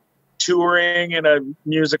then touring in a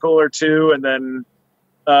musical or two. And then,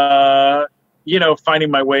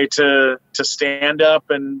 finding my way to stand up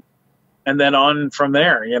and then on from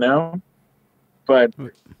there, but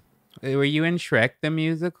were you in Shrek the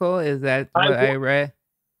musical? Is that what I read?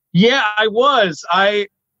 Yeah, I was. I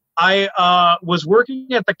was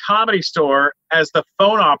working at the Comedy Store as the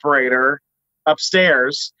phone operator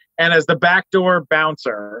upstairs and as the backdoor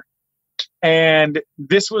bouncer. And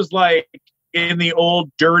this was like in the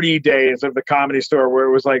old dirty days of the Comedy Store, where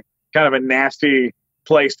it was like kind of a nasty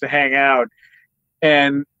place to hang out.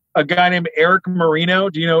 And a guy named Eric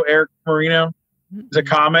Marino, do you know Eric Marino? He's a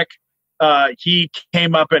comic. He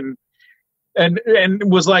came up and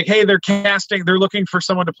was like, hey, they're looking for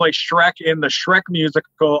someone to play Shrek in the Shrek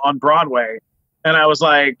musical on Broadway. And I was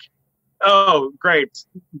like, oh, great.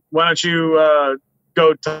 Why don't you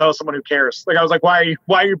go tell someone who cares? Like, I was like, why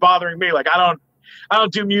are you bothering me? Like, I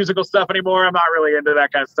don't do musical stuff anymore. I'm not really into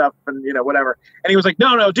that kind of stuff, and whatever. And he was like,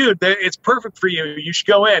 no, dude, it's perfect for you. You should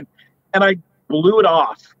go in. And I blew it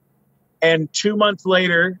off. And 2 months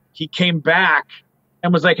later, he came back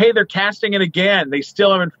and was like, hey, they're casting it again. They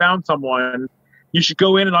still haven't found someone. You should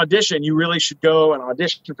go in and audition. You really should go and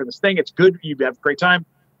audition for this thing. It's good. You have a great time.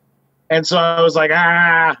 And so I was like,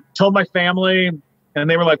 told my family, and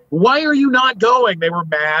they were like, why are you not going? They were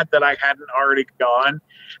mad that I hadn't already gone.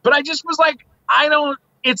 But I just was like,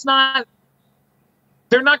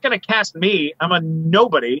 they're not going to cast me. I'm a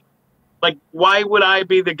nobody. Like, why would I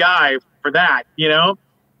be the guy for that,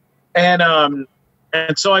 And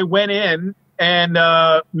so I went in,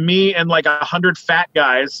 and me and like 100 fat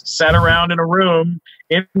guys sat around in a room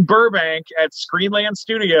in Burbank at Screenland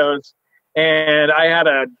Studios, and I had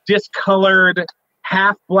a discolored,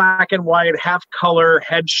 half black and white, half color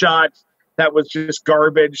headshot that was just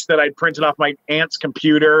garbage that I'd printed off my aunt's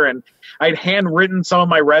computer, and I'd handwritten some of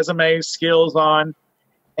my resume skills on.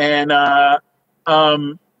 And I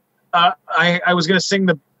was going to sing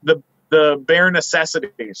the Bare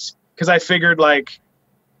Necessities, because I figured like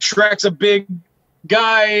Shrek's a big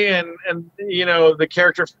guy, and you know, the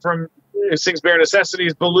character from who sings Bare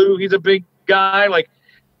Necessities, Baloo, he's a big guy. Like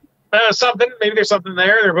something, maybe there's something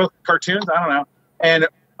there. They're both cartoons. I don't know. And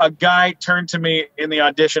a guy turned to me in the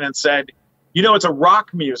audition and said, you know, it's a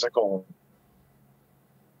rock musical.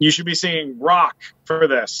 You should be singing rock for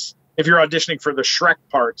this if you're auditioning for the Shrek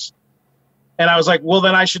parts. And I was like, well,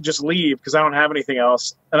 then I should just leave because I don't have anything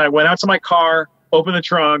else. And I went out to my car, opened the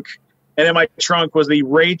trunk, and in my trunk was the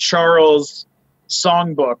Ray Charles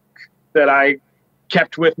songbook that I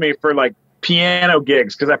kept with me for like piano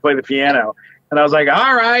gigs because I play the piano. And I was like,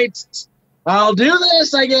 all right, I'll do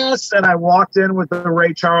this, I guess. And I walked in with the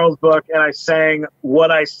Ray Charles book and I sang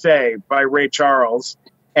What I Say by Ray Charles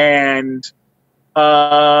and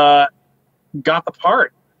got the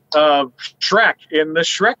part of Shrek in the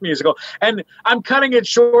Shrek musical. And I'm cutting it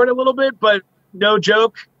short a little bit, but no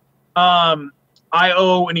joke. I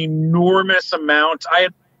owe an enormous amount. I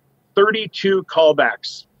had 32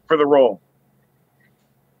 callbacks for the role.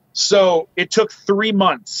 So it took 3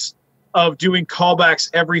 months of doing callbacks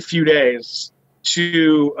every few days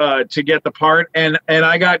to get the part. And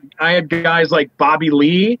I had guys like Bobby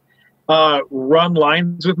Lee run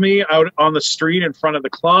lines with me out on the street in front of the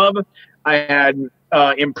club. I had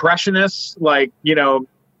impressionists like, you know,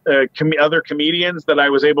 other comedians that I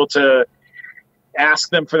was able to ask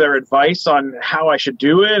them for their advice on how I should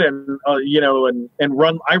do it. And, you know,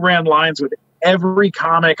 I ran lines with every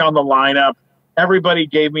comic on the lineup. Everybody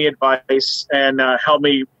gave me advice and helped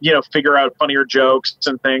me, you know, figure out funnier jokes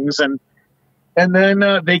and things. And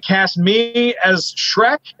then they cast me as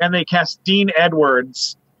Shrek, and they cast Dean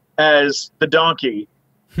Edwards as the donkey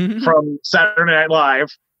from Saturday Night Live.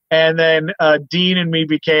 And then Dean and me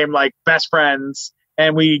became like best friends,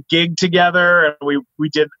 and we gigged together, and we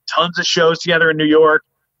did tons of shows together in New York.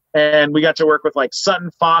 And we got to work with like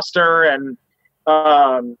Sutton Foster and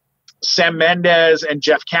Sam Mendes and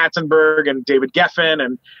Jeff Katzenberg and David Geffen.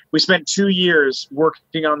 And we spent 2 years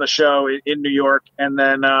working on the show in New York. And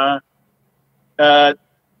then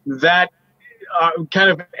that kind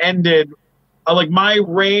of ended, like my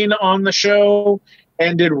reign on the show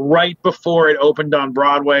ended right before it opened on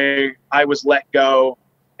Broadway. I was let go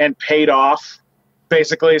and paid off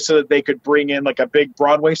basically so that they could bring in like a big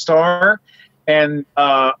Broadway star. And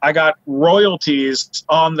I got royalties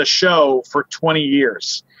on the show for 20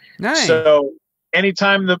 years. Nice. So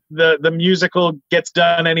anytime the musical gets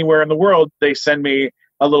done anywhere in the world, they send me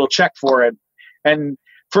a little check for it. And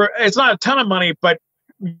it's not a ton of money, but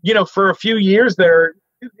you know, for a few years there,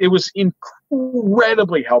 it was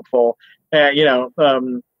incredibly helpful. You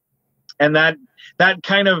know, and that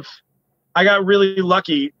kind of, I got really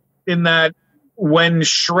lucky in that when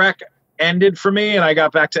Shrek ended for me and I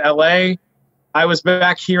got back to LA, I was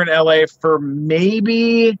back here in LA for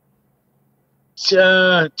maybe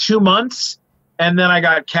 2 months, and then I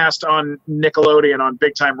got cast on Nickelodeon on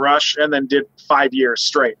Big Time Rush, and then did 5 years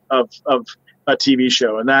straight of a TV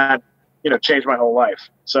show, and that, you know, changed my whole life.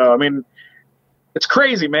 So I mean, it's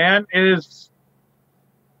crazy, man.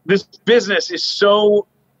 This business is so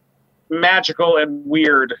magical and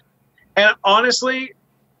weird, and honestly,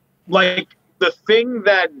 like the thing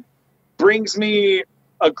that brings me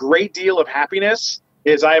a great deal of happiness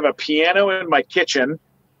is I have a piano in my kitchen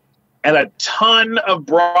and a ton of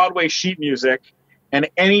Broadway sheet music. And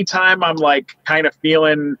anytime I'm like kind of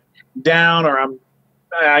feeling down or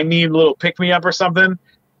I need a little pick me up or something,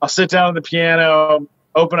 I'll sit down at the piano,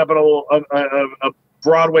 open up a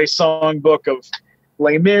Broadway songbook of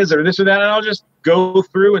Les Mis or this or that, and I'll just go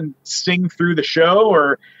through and sing through the show,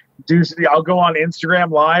 or I'll go on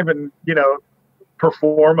Instagram Live and, you know,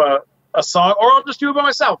 perform a song, or I'll just do it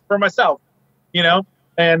for myself, you know,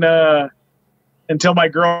 and until my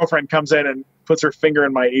girlfriend comes in and puts her finger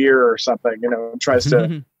in my ear or something, you know, and tries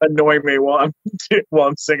to annoy me while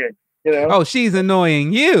I'm singing, you know. Oh, she's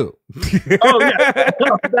annoying you. Oh yeah,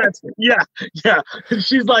 no, yeah.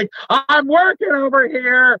 She's like, I'm working over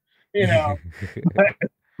here, you know.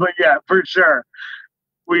 But yeah, for sure,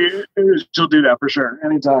 she'll do that for sure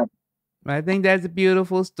anytime. I think that's a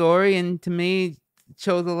beautiful story, and to me,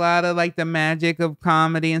 shows a lot of like the magic of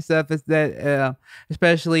comedy and stuff. Is that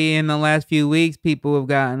especially in the last few weeks, people have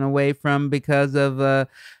gotten away from because of the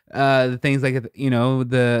things like, you know,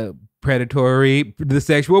 the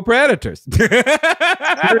sexual predators.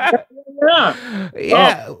 Yeah.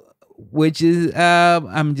 Yeah. which is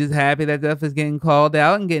I'm just happy that stuff is getting called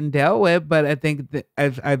out and getting dealt with. But I think that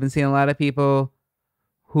I've been seeing a lot of people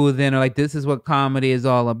who then are like, this is what comedy is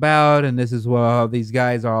all about, and this is what all these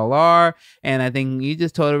guys all are. And I think you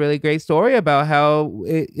just told a really great story about how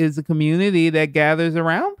it is a community that gathers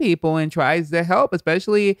around people and tries to help,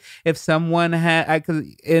 especially if someone and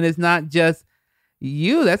it's not just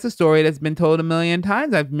you. That's a story that's been told a million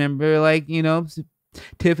times. I remember, like, you know,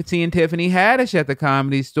 Tiffany and Tiffany Haddish at the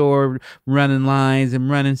Comedy Store running lines and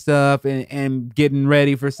running stuff and getting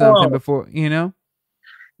ready for something before, you know.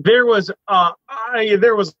 There was a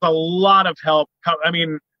lot of help. I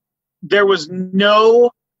mean, there was no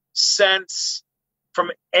sense from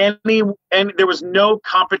any, and there was no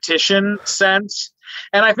competition sense.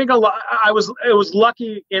 And I think it was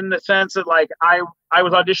lucky in the sense that, like, I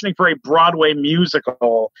was auditioning for a Broadway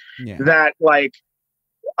musical that, like,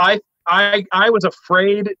 I was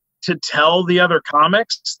afraid to tell the other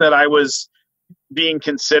comics that I was being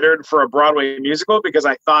considered for a Broadway musical, because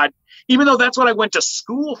I thought, even though that's what I went to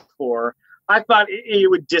school for, I thought it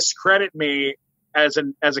would discredit me as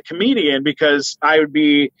a comedian, because I would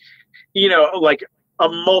be, you know, like a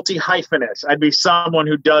multi-hyphenate. I'd be someone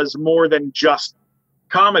who does more than just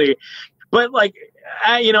comedy. But, like,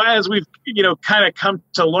 you know, as we've, you know, kind of come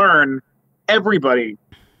to learn, everybody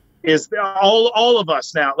is all of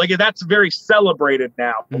us now. Like, that's very celebrated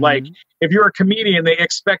now. Mm-hmm. Like, if you're a comedian, they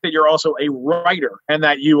expect that you're also a writer, and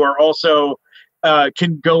that you are also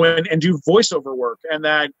can go in and do voiceover work, and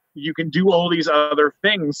that you can do all these other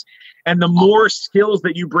things. And the more skills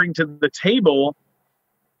that you bring to the table,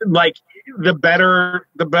 like, the better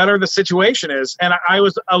the situation is. And I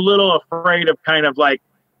was a little afraid of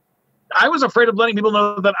I was afraid of letting people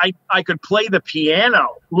know that I could play the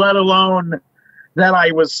piano, let alone that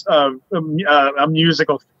I was a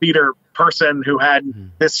musical theater person who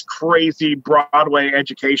had this crazy Broadway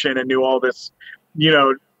education and knew all this,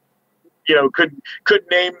 could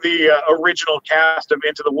name the original cast of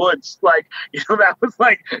Into the Woods. Like, that was,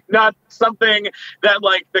 like, not something that,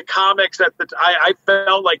 like, the comics I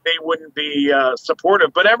felt like they wouldn't be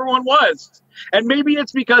supportive, but everyone was. And maybe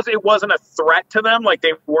it's because it wasn't a threat to them. Like,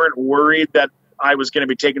 they weren't worried that I was going to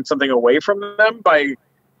be taking something away from them by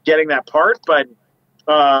getting that part, but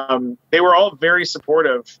they were all very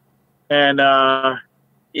supportive. And I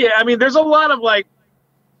mean, there's a lot of, like,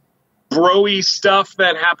 bro-y stuff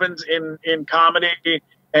that happens in comedy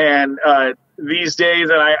and these days,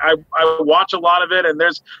 and I watch a lot of it, and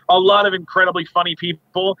there's a lot of incredibly funny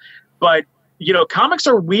people, but comics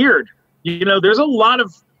are weird. There's a lot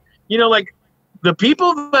of like, the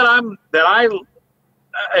people that I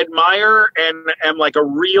admire and am, like, a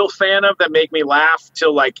real fan of, that make me laugh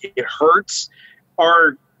till, like, it hurts,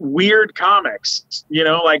 are weird comics.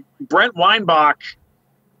 Like Brent Weinbach,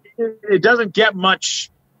 it doesn't get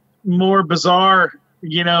much more bizarre,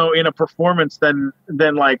 in a performance than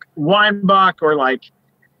like Weinbach, or like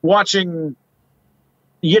watching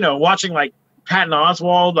like Patton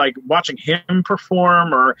Oswalt, like watching him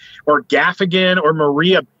perform, or Gaffigan, or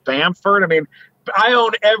Maria Bamford. I mean, I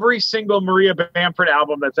own every single Maria Bamford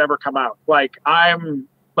album that's ever come out. Like, I'm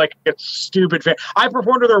like a stupid fan. I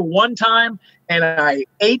performed with her one time and I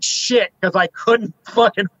ate shit because I couldn't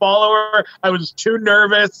fucking follow her. I was too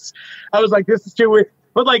nervous. I was like, this is too weird.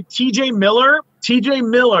 But, like, TJ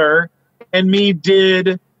Miller and me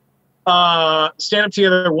did stand up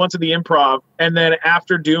together once at the Improv, and then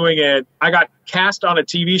after doing it, I got cast on a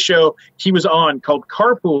TV show he was on called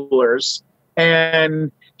Carpoolers,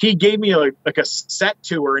 and he gave me a set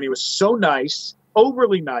tour, and he was so nice,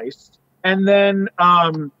 overly nice. And then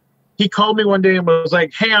he called me one day and was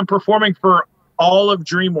like, hey, I'm performing for all of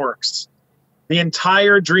DreamWorks. The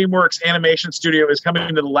entire DreamWorks animation studio is coming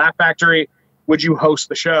into the Laugh Factory. Would you host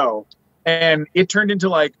the show? And it turned into,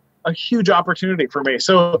 like, a huge opportunity for me.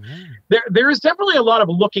 So there is definitely a lot of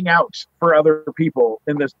looking out for other people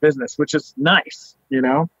in this business, which is nice,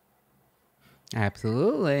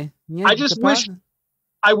 Absolutely. Yeah,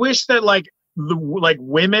 I wish that, like,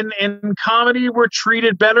 women in comedy were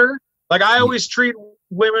treated better. Like, I always treat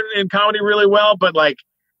women in comedy really well, but, like,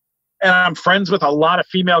 and I'm friends with a lot of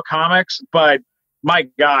female comics, but my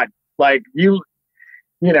God, like,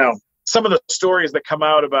 some of the stories that come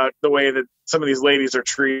out about the way that some of these ladies are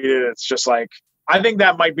treated, it's just like, I think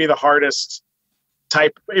that might be the hardest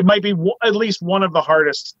type. It might be at least one of the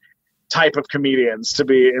hardest type of comedians to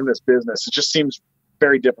be in this business. It just seems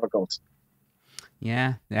very difficult.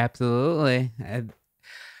 Yeah, absolutely.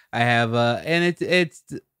 I have, and it's,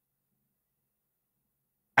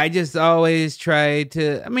 I just always try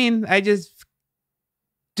to, I mean, I just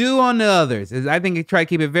do on others. I think I try to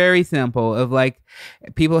keep it very simple of like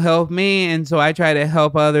people help me, and so I try to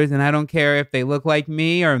help others, and I don't care if they look like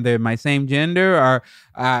me or they're my same gender, or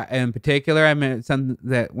in particular I meant something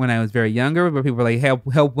that when I was very younger where people were like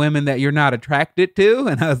help women that you're not attracted to,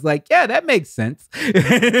 and I was like, yeah, that makes sense. So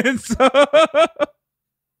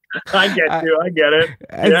I get you. I get it.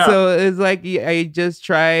 and Yeah. so it's like I just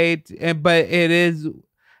tried, but it is,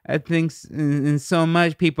 I think, in so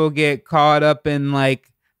much people get caught up in like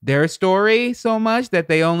their story so much that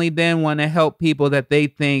they only then want to help people that they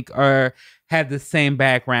think are have the same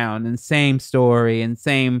background and same story and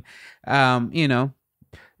same, someone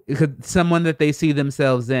that they see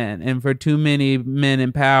themselves in. And for too many men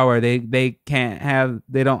in power, they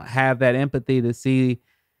don't have that empathy to see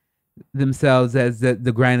themselves as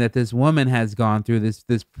the grind that this woman has gone through, this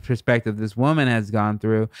perspective this woman has gone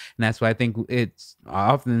through. And that's why I think it's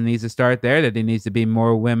often needs to start there, that there needs to be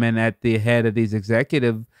more women at the head of these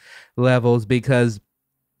executive levels, because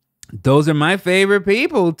those are my favorite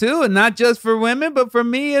people too, and not just for women but for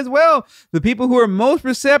me as well. The people who are most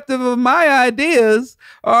receptive of my ideas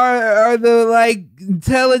are the like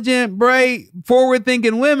intelligent, bright,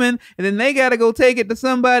 forward-thinking women, and then they got to go take it to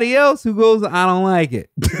somebody else who goes, I don't like it.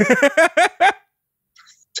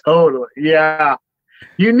 Totally. Yeah.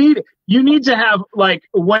 You need to have, like,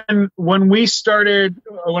 when I started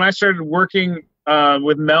working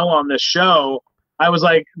with Mel on this show, I was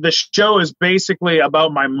like, the show is basically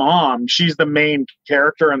about my mom. She's the main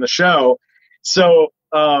character in the show. So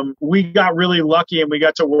we got really lucky and we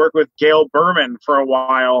got to work with Gail Berman for a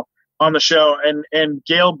while on the show. And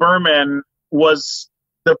Gail Berman was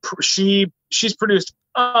she's produced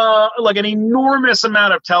like an enormous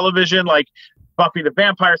amount of television, like Buffy the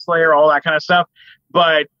Vampire Slayer, all that kind of stuff.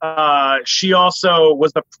 But she also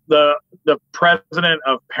was the president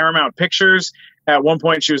of Paramount Pictures. At one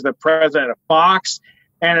point, she was the president of Fox,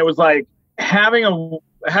 and it was like having a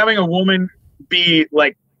woman be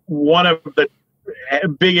like one of the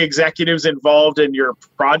big executives involved in your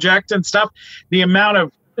project and stuff. The amount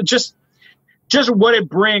of just what it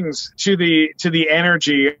brings to the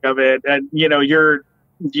energy of it, and like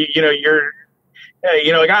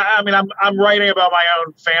I mean, I'm writing about my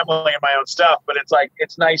own family and my own stuff, but it's like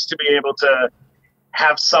it's nice to be able to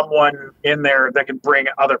have someone in there that can bring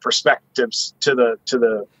other perspectives to the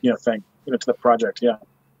thing, to the project.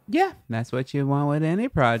 Yeah, that's what you want with any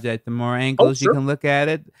project. The more angles you can look at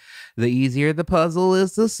it, the easier the puzzle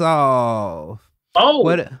is to solve.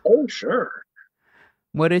 Sure.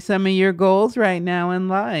 What are some of your goals right now in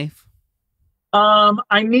life?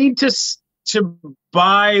 I need to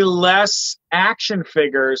buy less action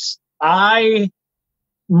figures. I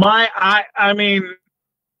mean,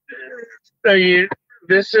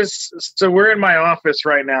 this is, so we're in my office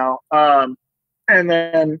right now. And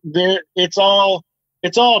then it's all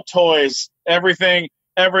toys, everything,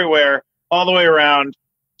 everywhere, all the way around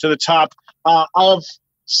to the top, of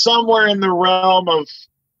somewhere in the realm of,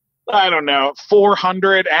 I don't know,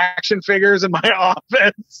 400 action figures in my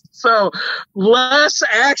office. So less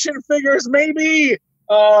action figures, maybe.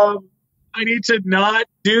 I need to not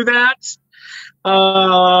do that.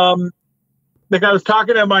 Like I was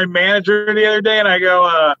talking to my manager the other day, and I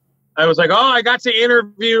was like, oh, I got to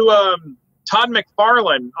interview Todd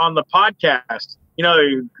McFarlane on the podcast.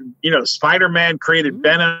 Spider-Man created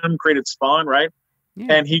Venom, created Spawn, right?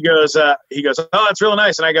 Yeah. And he goes, oh, that's real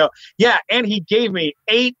nice. And I go, yeah, and he gave me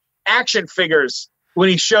 8 action figures when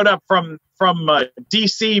he showed up from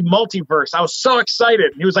DC Multiverse. I was so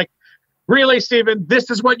excited. And he was like, really, Stephen, this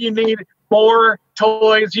is what you need. More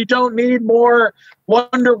toys. You don't need more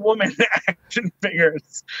Wonder Woman action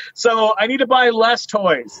figures. So I need to buy less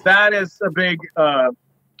toys. That is a big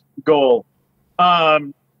goal.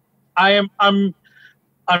 I'm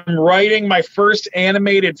writing my first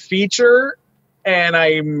animated feature, and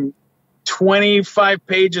I'm 25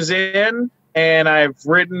 pages in, and I've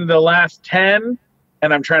written the last 10,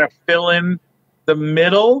 and I'm trying to fill in the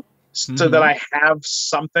middle so that I have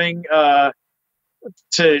something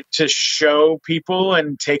to show people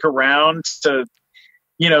and take around to,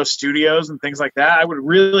 studios and things like that. I would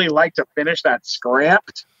really like to finish that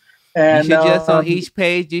script. And you should just on each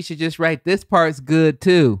page, you should just write, this part's good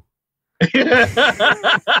too.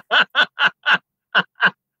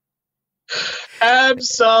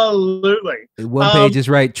 Absolutely. One page is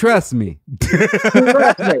right. Trust me.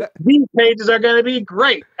 Trust me. These pages are going to be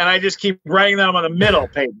great. And I just keep writing them on the middle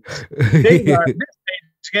pages. This page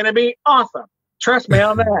is going to be awesome. Trust me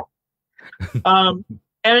on that.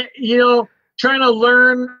 And, trying to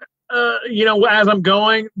learn, as I'm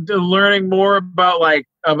going, learning more about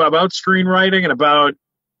about screenwriting and about,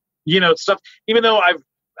 stuff, even though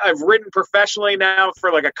I've written professionally now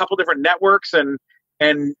for like a couple different networks and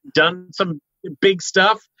done some big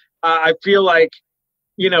stuff. I feel like,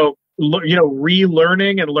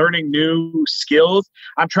 relearning and learning new skills.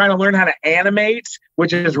 I'm trying to learn how to animate,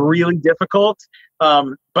 which is really difficult.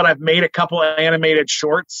 But I've made a couple of animated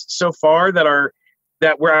shorts so far that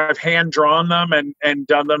where I've hand drawn them and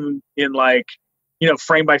done them in like,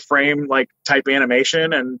 frame by frame, like type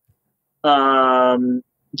animation. And, and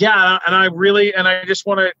I just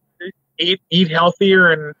want to eat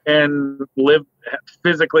healthier and live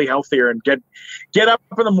physically healthier and get up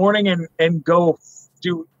in the morning and go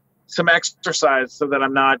do some exercise so that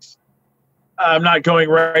I'm not going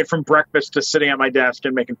right from breakfast to sitting at my desk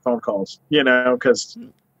and making phone calls, because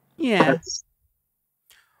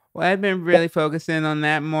well, I've been really focusing on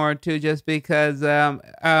that more too, just because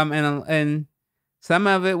and some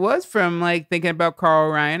of it was from like thinking about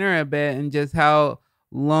Carl Reiner a bit and just how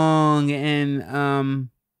long and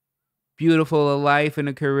beautiful a life and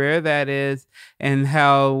a career that is, and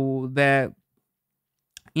how that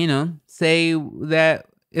say that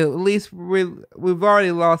at least we've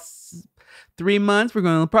already lost 3 months. We're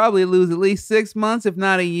going to probably lose at least 6 months, if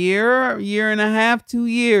not a year and a half, 2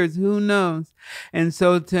 years, who knows. And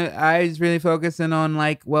so I was really focusing on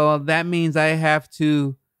like, well, that means I have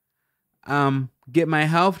to get my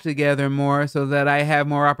health together more so that I have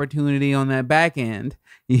more opportunity on that back end,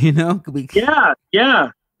 Yeah.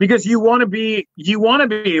 Because you want to be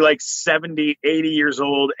like 70, 80 years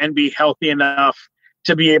old and be healthy enough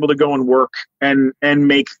to be able to go and work and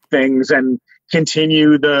make things and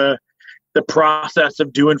continue the process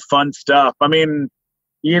of doing fun stuff. I mean,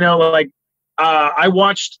 I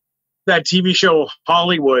watched that TV show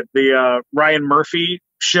Hollywood, the Ryan Murphy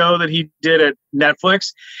show that he did at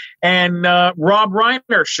Netflix, and Rob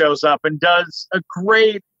Reiner shows up and does a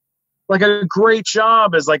great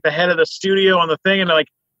job as like the head of the studio on the thing, and like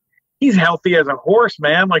he's healthy as a horse,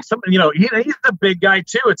 man. Like something, he's a big guy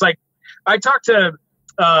too. It's like I talked to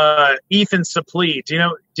Ethan Suplee. Do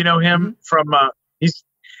you know him from?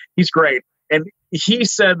 He's great, and he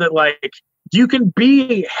said that like you can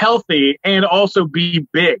be healthy and also be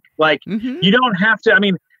big. Like you don't have to. I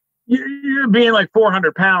mean, you're being like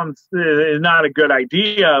 400 pounds is not a good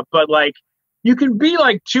idea, but like you can be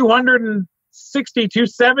like 260,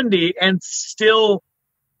 270 and still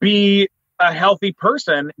be a healthy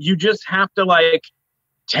person. You just have to like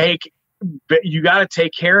you got to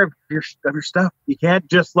take care of your stuff. You can't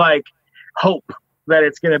just like hope that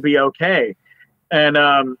it's going to be okay. And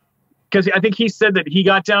because I think he said that he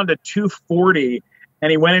got down to 240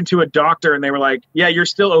 and he went into a doctor and they were like, yeah, you're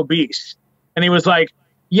still obese. And he was like,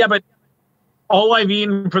 yeah, but all I've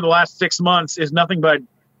eaten for the last 6 months is nothing but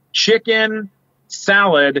chicken,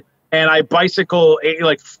 salad, and I bicycle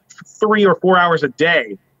like 3 or 4 hours a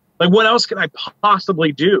day. Like, what else can I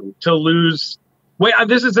possibly do to lose weight?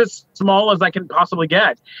 This is as small as I can possibly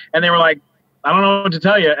get. And they were like, I don't know what to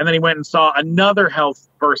tell you. And then he went and saw another health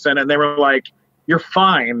person and they were like, you're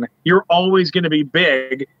fine. You're always going to be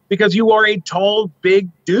big because you are a tall, big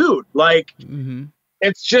dude. Like,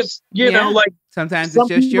 it's just, you know, like sometimes it's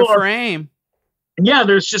just your frame. Yeah,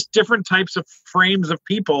 there's just different types of frames of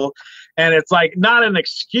people. And it's like not an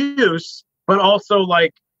excuse, but also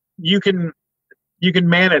like you can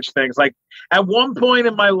manage things. Like at one point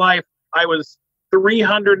in my life, I was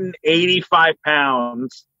 385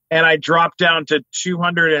 pounds and I dropped down to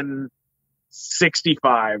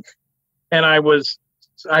 265. And I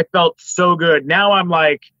felt so good. Now I'm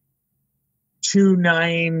like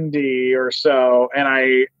 290 or so. And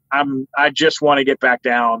I just want to get back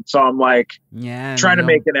down. So I'm like, trying to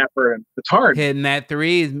make an effort. And it's hard. Hitting that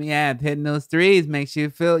threes. Yeah. Hitting those threes makes you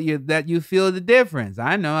feel you feel the difference.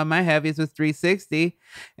 I know my heaviest was 360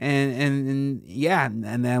 and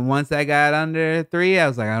then once I got under 3, I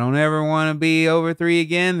was like, I don't ever want to be over 3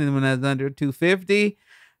 again. And when I was under 250,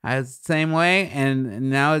 I was the same way. And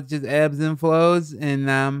now it just ebbs and flows. And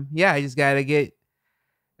I just got to get,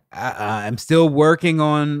 I'm still working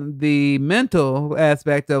on the mental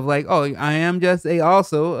aspect of like, oh, I am just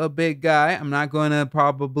also a big guy. I'm not going to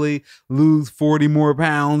probably lose 40 more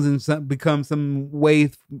pounds and become some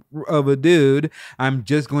weight of a dude. I'm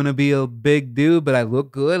just going to be a big dude, but I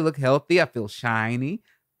look good, look healthy. I feel shiny.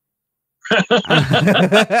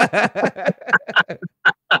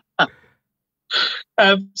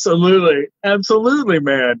 Absolutely,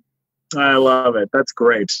 man. I love it. That's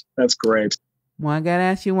great. Well, I got to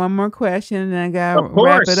ask you one more question, and I got to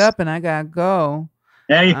wrap it up, and I got to go.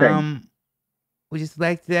 Anything. We just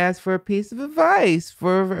like to ask for a piece of advice,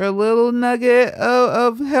 for a little nugget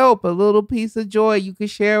of help, a little piece of joy you could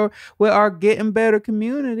share with our Getting Better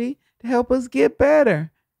community to help us get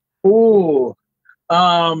better. Ooh.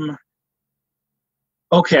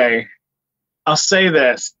 Okay, I'll say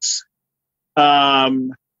this. Gotta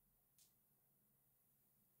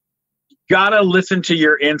listen to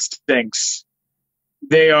your instincts.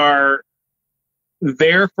 They are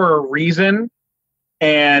there for a reason,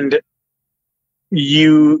 and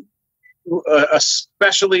you,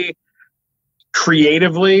 especially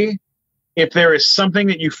creatively, if there is something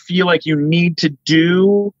that you feel like you need to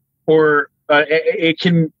do, or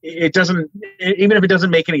it doesn't, even if it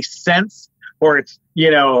doesn't make any sense, or it's,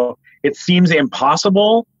 it seems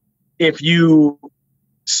impossible, if you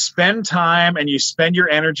spend time and you spend your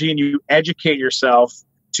energy and you educate yourself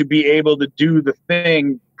to be able to do the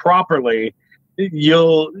thing properly,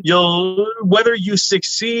 you'll whether you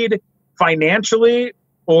succeed financially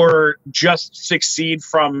or just succeed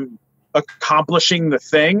from accomplishing the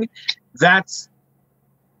thing, that's,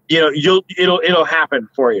 it'll happen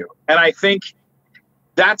for you. And I think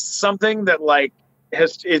that's something that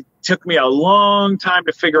it took me a long time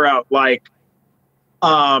to figure out.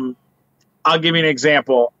 I'll give you an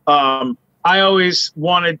example. I always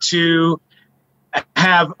wanted to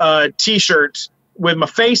have a t-shirt with my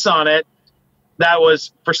face on it that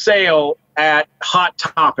was for sale at Hot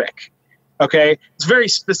Topic. Okay. It's a very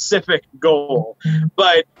specific goal,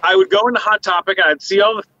 but I would go into Hot Topic and I'd see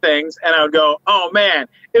all the things and I would go, oh man,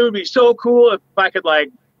 it would be so cool if I could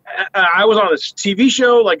I was on this TV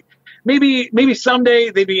show, maybe someday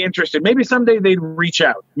they'd be interested. Maybe someday they'd reach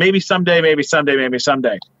out. Maybe someday.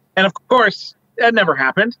 And of course, that never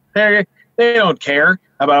happened. They don't care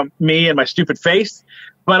about me and my stupid face,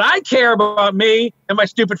 but I care about me and my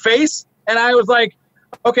stupid face. And I was like,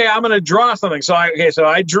 okay, I'm going to draw something. So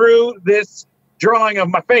I drew this drawing of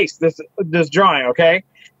my face, this drawing. Okay.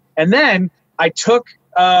 And then I took,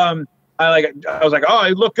 I was like, oh,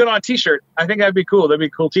 it looked good on a t-shirt. I think that'd be cool. That'd be a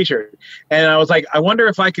cool t-shirt. And I was like, I wonder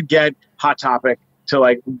if I could get Hot Topic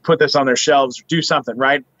to put this on their shelves, do something.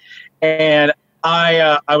 Right. And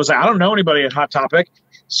I was like, I don't know anybody at Hot Topic.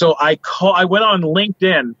 So I went on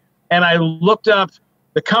LinkedIn and I looked up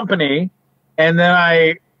the company, and then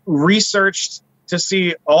I researched to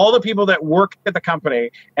see all the people that work at the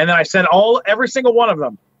company. And then I sent every single one of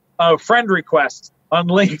them a friend request on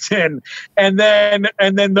LinkedIn. And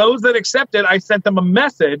then those that accepted, I sent them a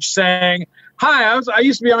message saying, hi, I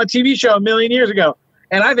used to be on a TV show a million years ago,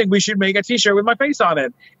 and I think we should make a t-shirt with my face on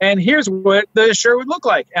it. And here's what the shirt would look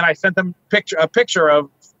like. And I sent them a picture of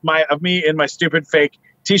me in my stupid fake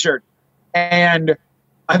t-shirt. And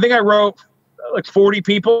I think I wrote 40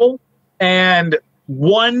 people, and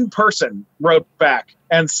one person wrote back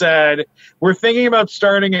and said, we're thinking about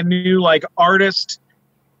starting a new artist,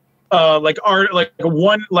 a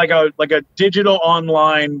digital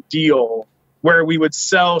online deal where we would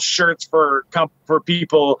sell shirts for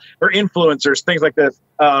people or influencers, things like this.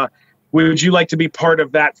 Would you like to be part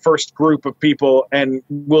of that first group of people? And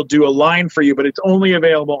we'll do a line for you, but it's only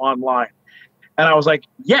available online. And I was like,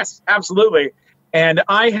 yes, absolutely. And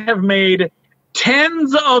I have made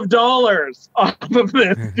tens of dollars off of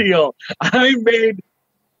this deal. I made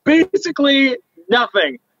basically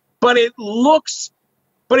nothing, but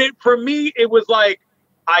for me, it was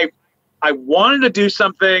I wanted to do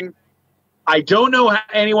something. I don't know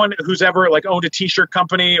anyone who's ever owned a t-shirt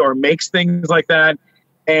company or makes things like that.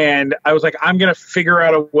 And I was like, I'm going to figure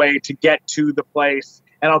out a way to get to the place,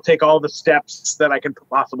 and I'll take all the steps that I can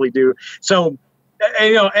possibly do. So,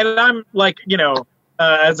 and I'm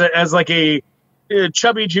as a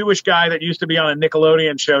chubby Jewish guy that used to be on a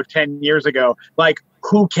Nickelodeon show 10 years ago,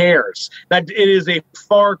 who cares? That it is a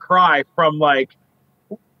far cry from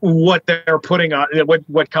what they're putting on,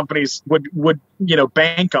 what companies would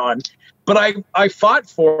bank on. But I fought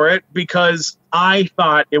for it because I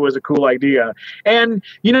thought it was a cool idea. And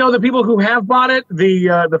the people who have bought it,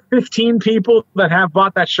 the 15 people that have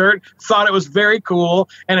bought that shirt thought it was very cool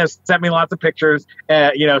and have sent me lots of pictures,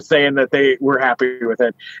 saying that they were happy with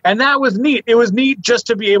it. And that was neat. It was neat just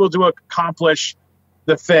to be able to accomplish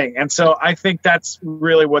the thing. And so I think that's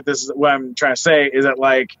really what I'm trying to say, is that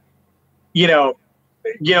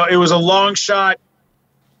it was a long shot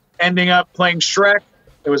ending up playing Shrek.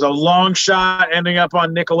 It was a long shot ending up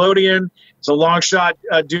on Nickelodeon. It's a long shot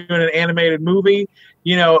doing an animated movie.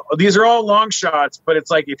 These are all long shots, but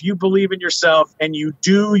it's if you believe in yourself and you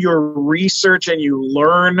do your research and you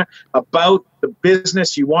learn about the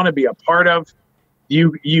business you want to be a part of,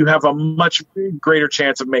 you have a much greater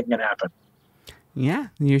chance of making it happen. Yeah,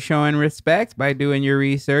 you're showing respect by doing your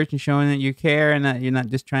research and showing that you care and that you're not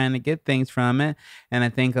just trying to get things from it. And I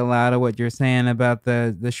think a lot of what you're saying about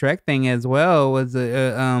the Shrek thing as well was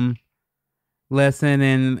a lesson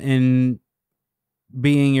in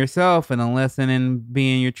being yourself and a lesson in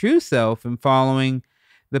being your true self and following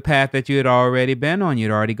the path that you had already been on.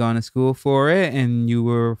 You'd already gone to school for it, and you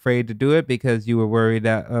were afraid to do it because you were worried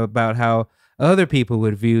about how other people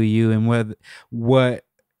would view you and what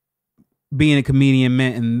being a comedian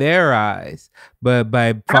meant in their eyes. But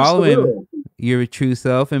by following your true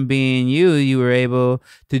self and being you, you were able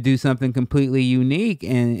to do something completely unique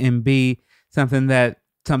and be something that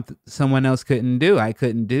someone else couldn't do. I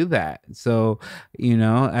couldn't do that. So, you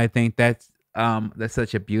know, I think that's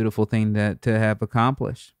such a beautiful thing to have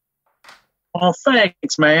accomplished. Well,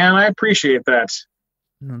 thanks, man. I appreciate that.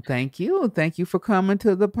 Thank you. Thank you for coming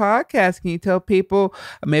to the podcast. Can you tell people,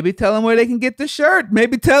 maybe tell them where they can get the shirt?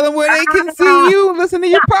 Maybe tell them where they can see you, listen to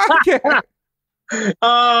your podcast.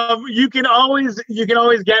 You can always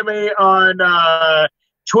get me on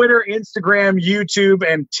Twitter, Instagram, YouTube,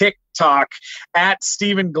 and TikTok at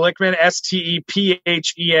Stephen Glickman,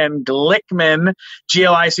 STEPHEN Glickman,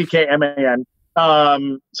 GLICKMAN.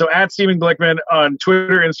 So at Stephen Glickman on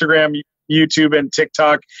Twitter, Instagram, YouTube, and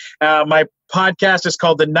TikTok. My podcast is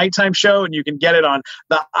called The Nighttime Show, and you can get it on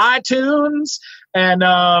the iTunes. And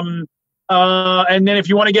then if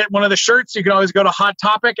you want to get one of the shirts, you can always go to Hot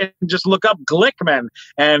Topic and just look up Glickman,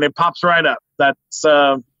 and it pops right up. That's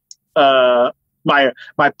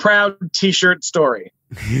my proud T-shirt story.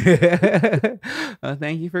 Well,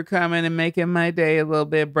 thank you for coming and making my day a little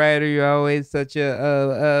bit brighter. You're always such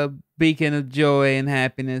a beacon of joy and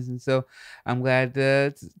happiness, and so I'm glad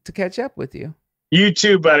to catch up with you. You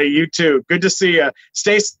too, buddy. You too. Good to see you.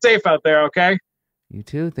 Stay safe out there, okay? You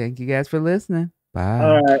too. Thank you guys for listening. Bye.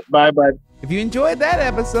 All right. Bye, bud. If you enjoyed that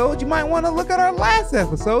episode, you might want to look at our last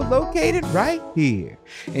episode located right here.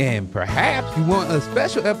 And perhaps you want a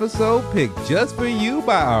special episode picked just for you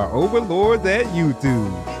by our overlords at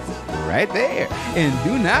YouTube. Right there. And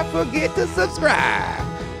do not forget to subscribe.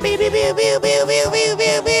 Beep, beep, beep, beep, beep, beep, beep, beep.